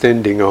your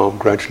extending arm,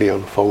 gradually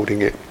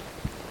unfolding it.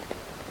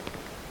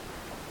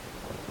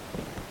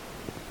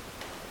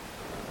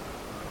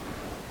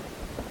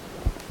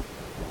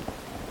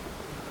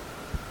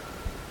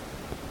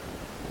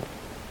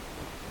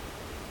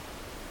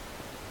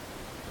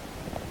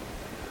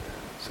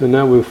 So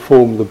now we've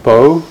formed the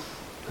bow,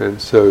 and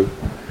so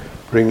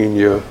bringing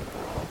your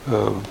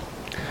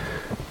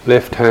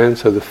left hand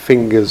so the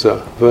fingers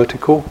are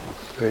vertical,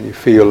 and you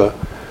feel a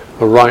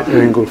right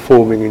angle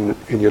forming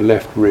in your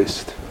left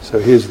wrist. So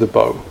here's the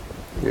bow.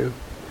 Yeah?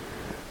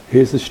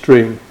 Here's the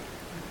string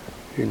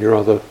in your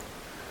other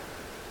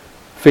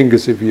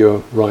fingers of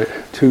your right,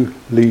 two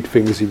lead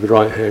fingers of your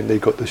right hand,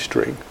 they've got the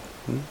string.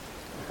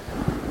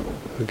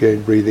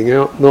 Again, breathing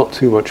out, not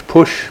too much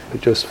push,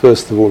 but just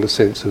first of all a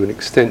sense of an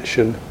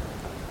extension,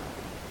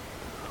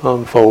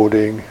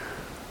 unfolding,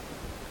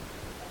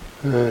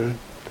 and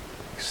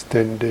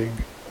extending,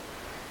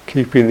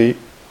 keeping the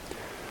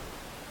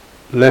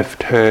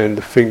left hand,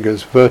 the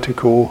fingers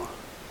vertical,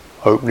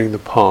 opening the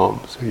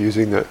palm, so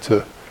using that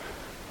to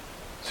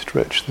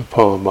stretch the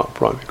palm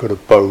upright. We've got a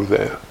bow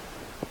there.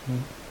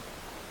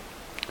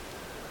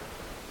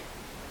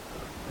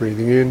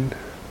 Breathing in,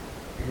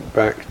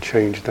 back,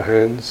 change the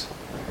hands.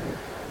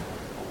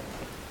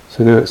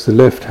 So now it's the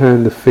left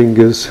hand, the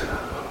fingers,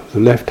 the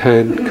left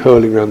hand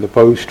curling around the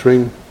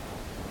bowstring,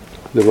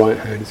 the right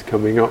hand is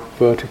coming up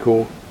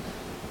vertical,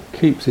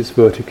 keeps its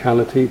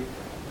verticality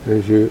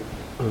as you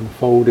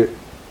unfold it,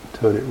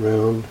 turn it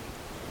round,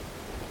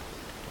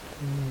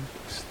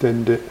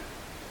 extend it,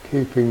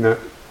 keeping that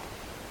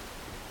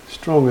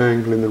strong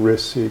angle in the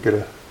wrist so you get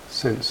a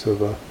sense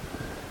of a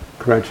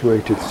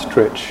graduated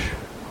stretch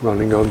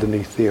running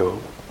underneath the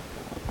arm.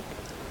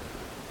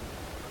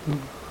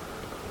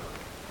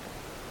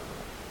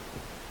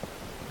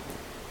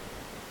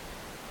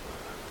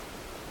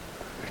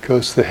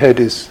 Because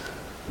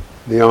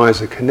the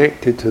eyes are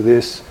connected to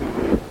this,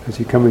 as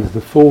you come into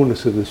the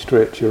fullness of the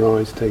stretch, your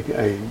eyes take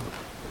aim.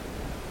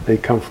 They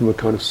come from a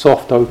kind of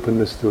soft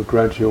openness to a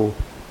gradual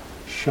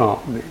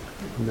sharpening.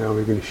 Now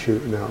we're going to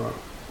shoot an arrow.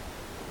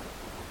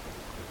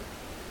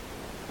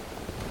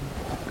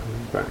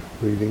 Coming back,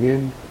 breathing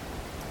in,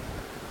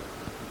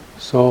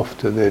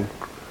 soft, and then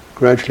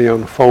gradually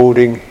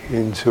unfolding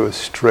into a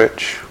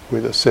stretch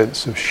with a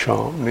sense of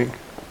sharpening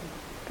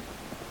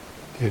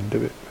at the end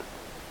of it.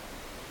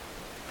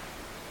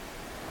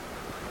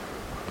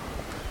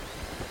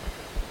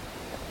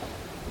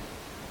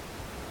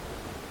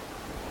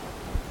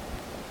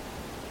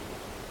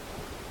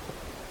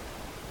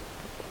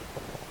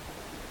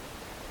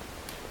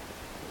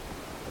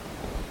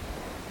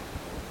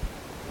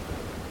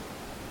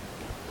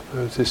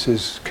 As this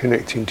is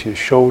connecting to your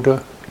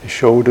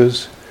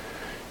shoulders,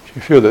 if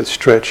you feel that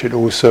stretch, it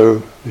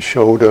also, the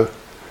shoulder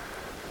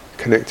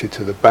connected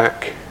to the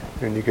back,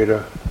 and you get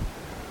a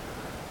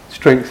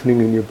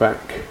strengthening in your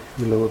back,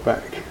 your lower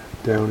back,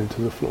 down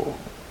into the floor.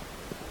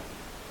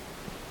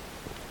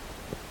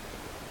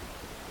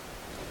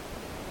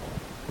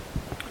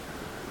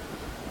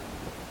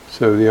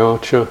 So the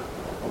archer,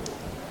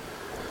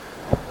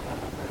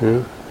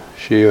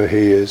 she or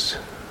he is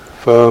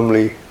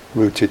firmly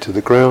rooted to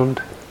the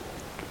ground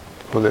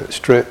on that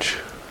stretch,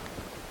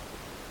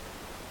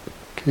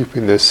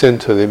 keeping the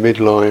center, the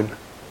midline,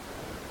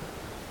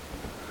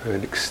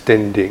 and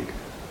extending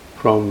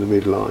from the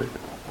midline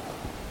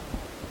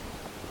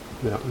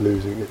without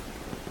losing it.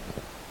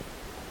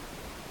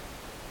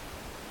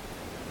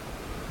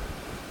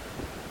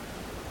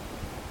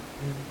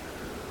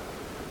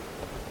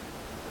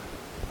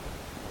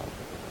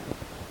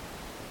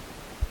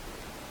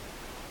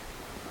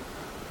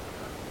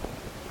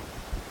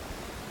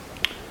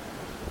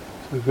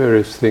 So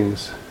various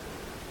things,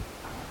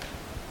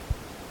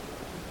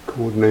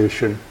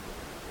 coordination,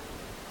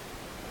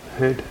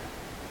 head,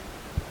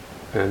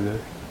 and the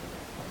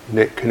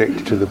neck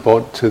connected to the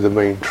body, to the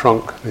main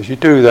trunk. As you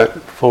do that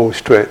full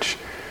stretch,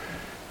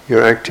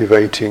 you're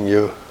activating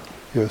your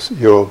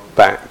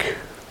back.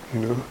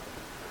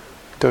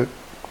 Don't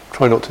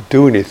try not to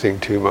do anything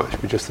too much,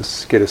 but just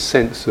to get a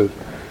sense of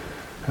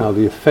how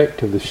the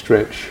effect of the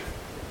stretch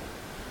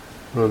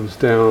runs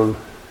down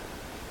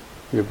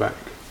your back.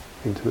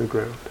 into the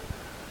ground.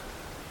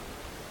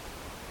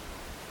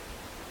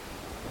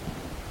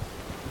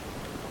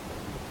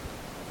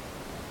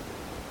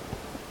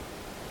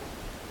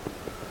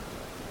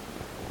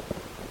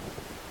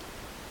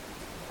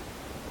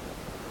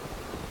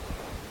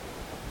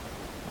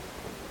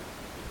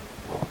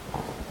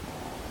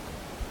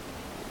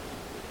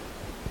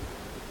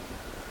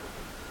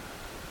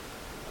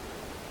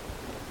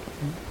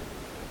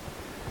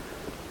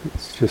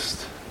 It's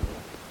just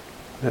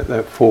let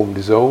that form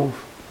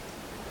dissolve.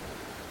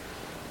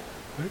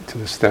 Back to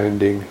the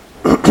standing.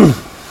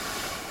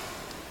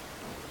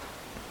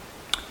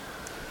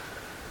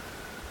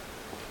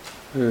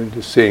 And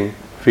just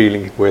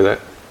feeling where that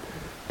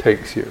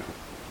takes you.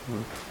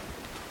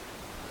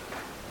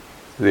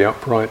 The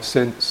upright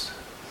sense,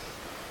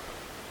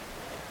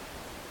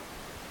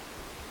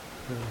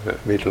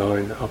 that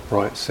midline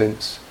upright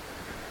sense.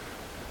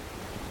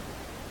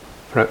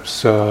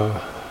 Perhaps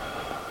a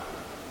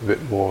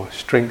bit more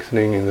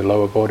strengthening in the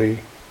lower body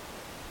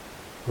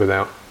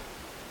without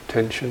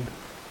tension.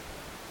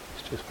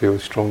 Just feel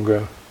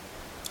stronger.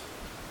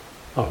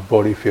 Upper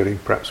body feeling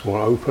perhaps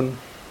more open.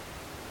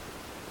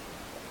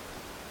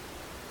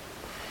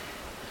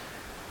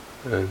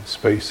 And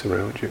space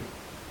around you.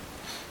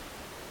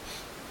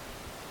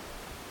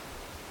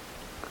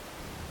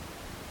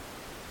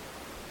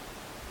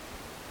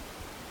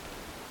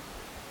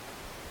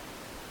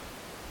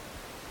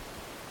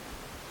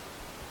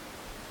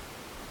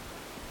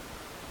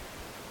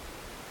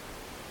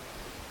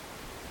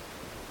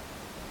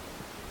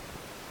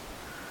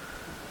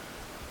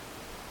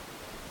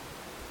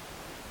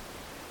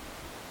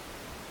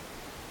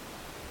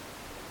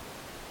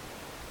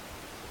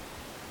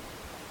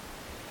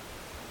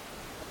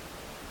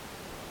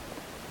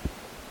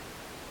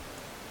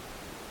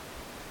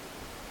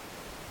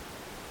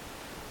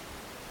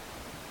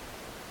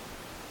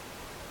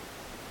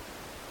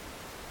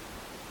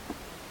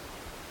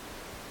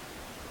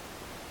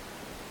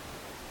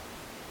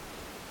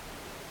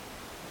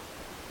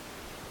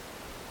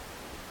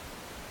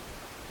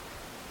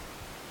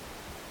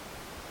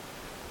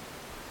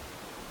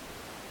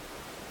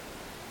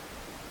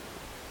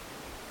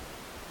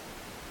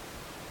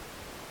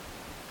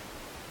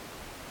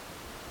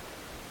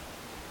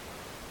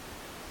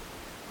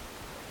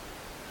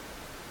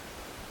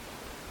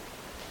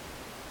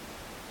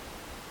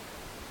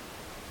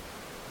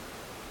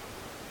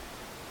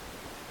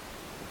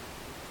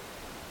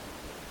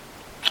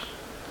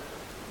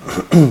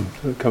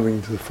 So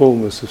coming to the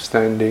fullness of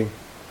standing,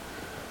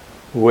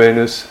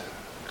 awareness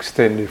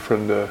extended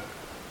from the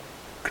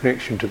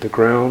connection to the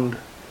ground,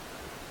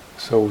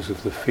 soles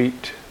of the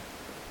feet,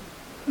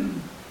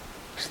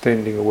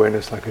 extending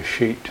awareness like a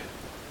sheet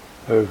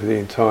over the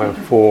entire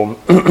form,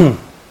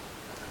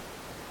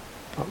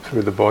 up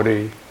through the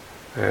body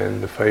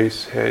and the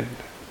face, head,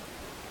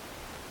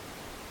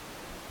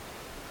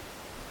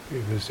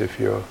 as if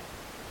you're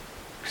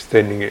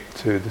extending it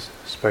to the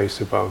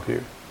space above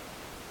you.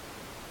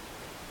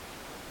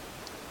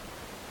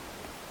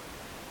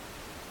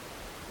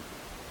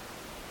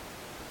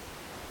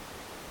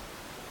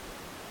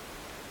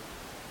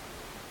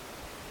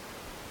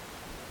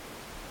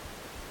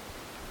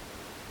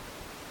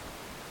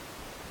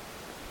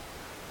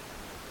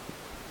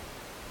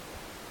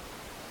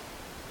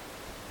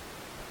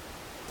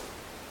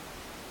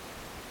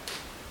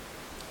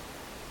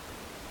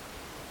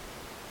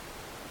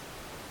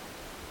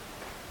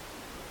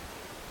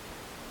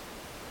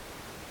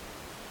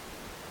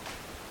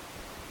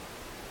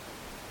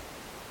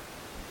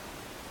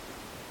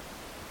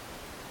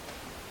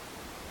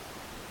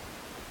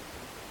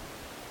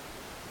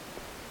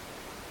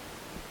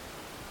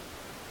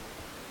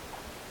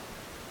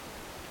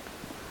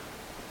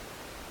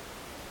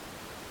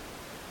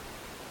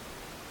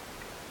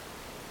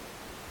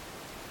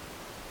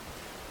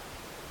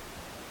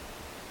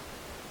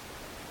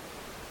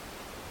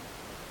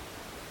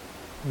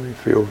 We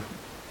feel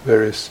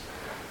various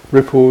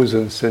ripples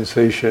and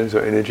sensations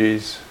or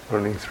energies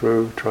running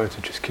through. Try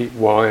to just keep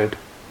wide,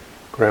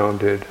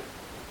 grounded,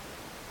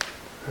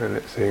 and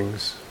let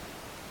things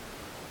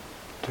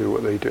do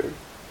what they do.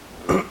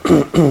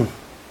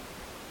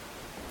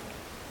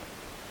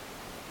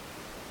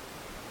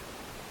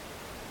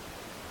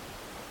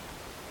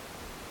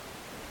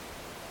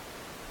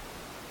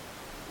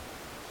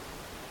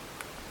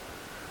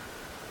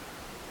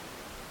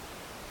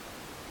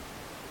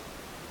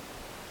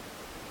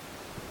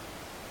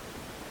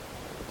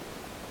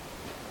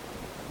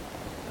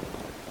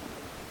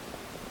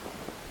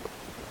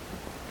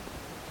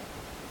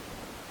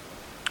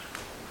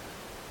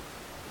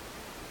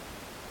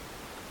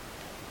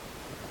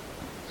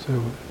 So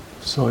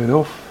sign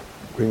off,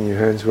 bringing your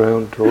hands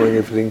around, drawing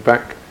everything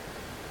back,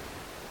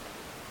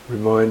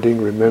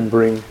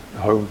 remembering the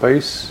home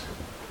base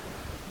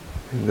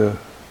in the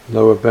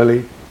lower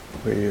belly,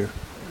 where your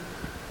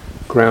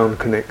ground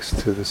connects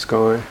to the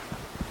sky.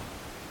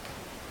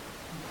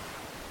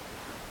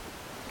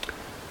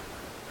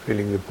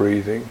 Feeling the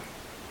breathing.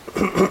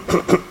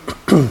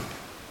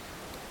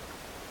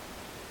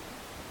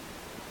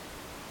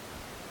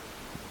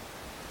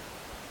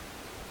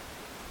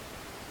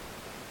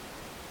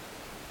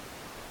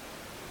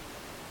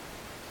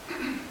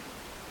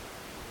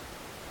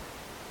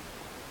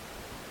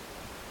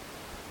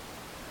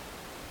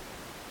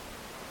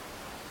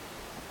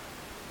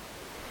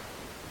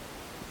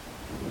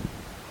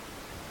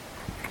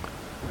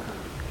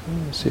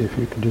 See if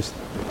you can just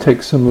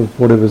take some of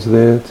whatever's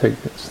there, take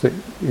it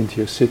into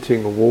your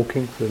sitting or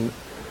walking for a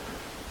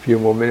few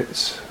more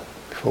minutes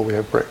before we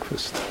have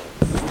breakfast.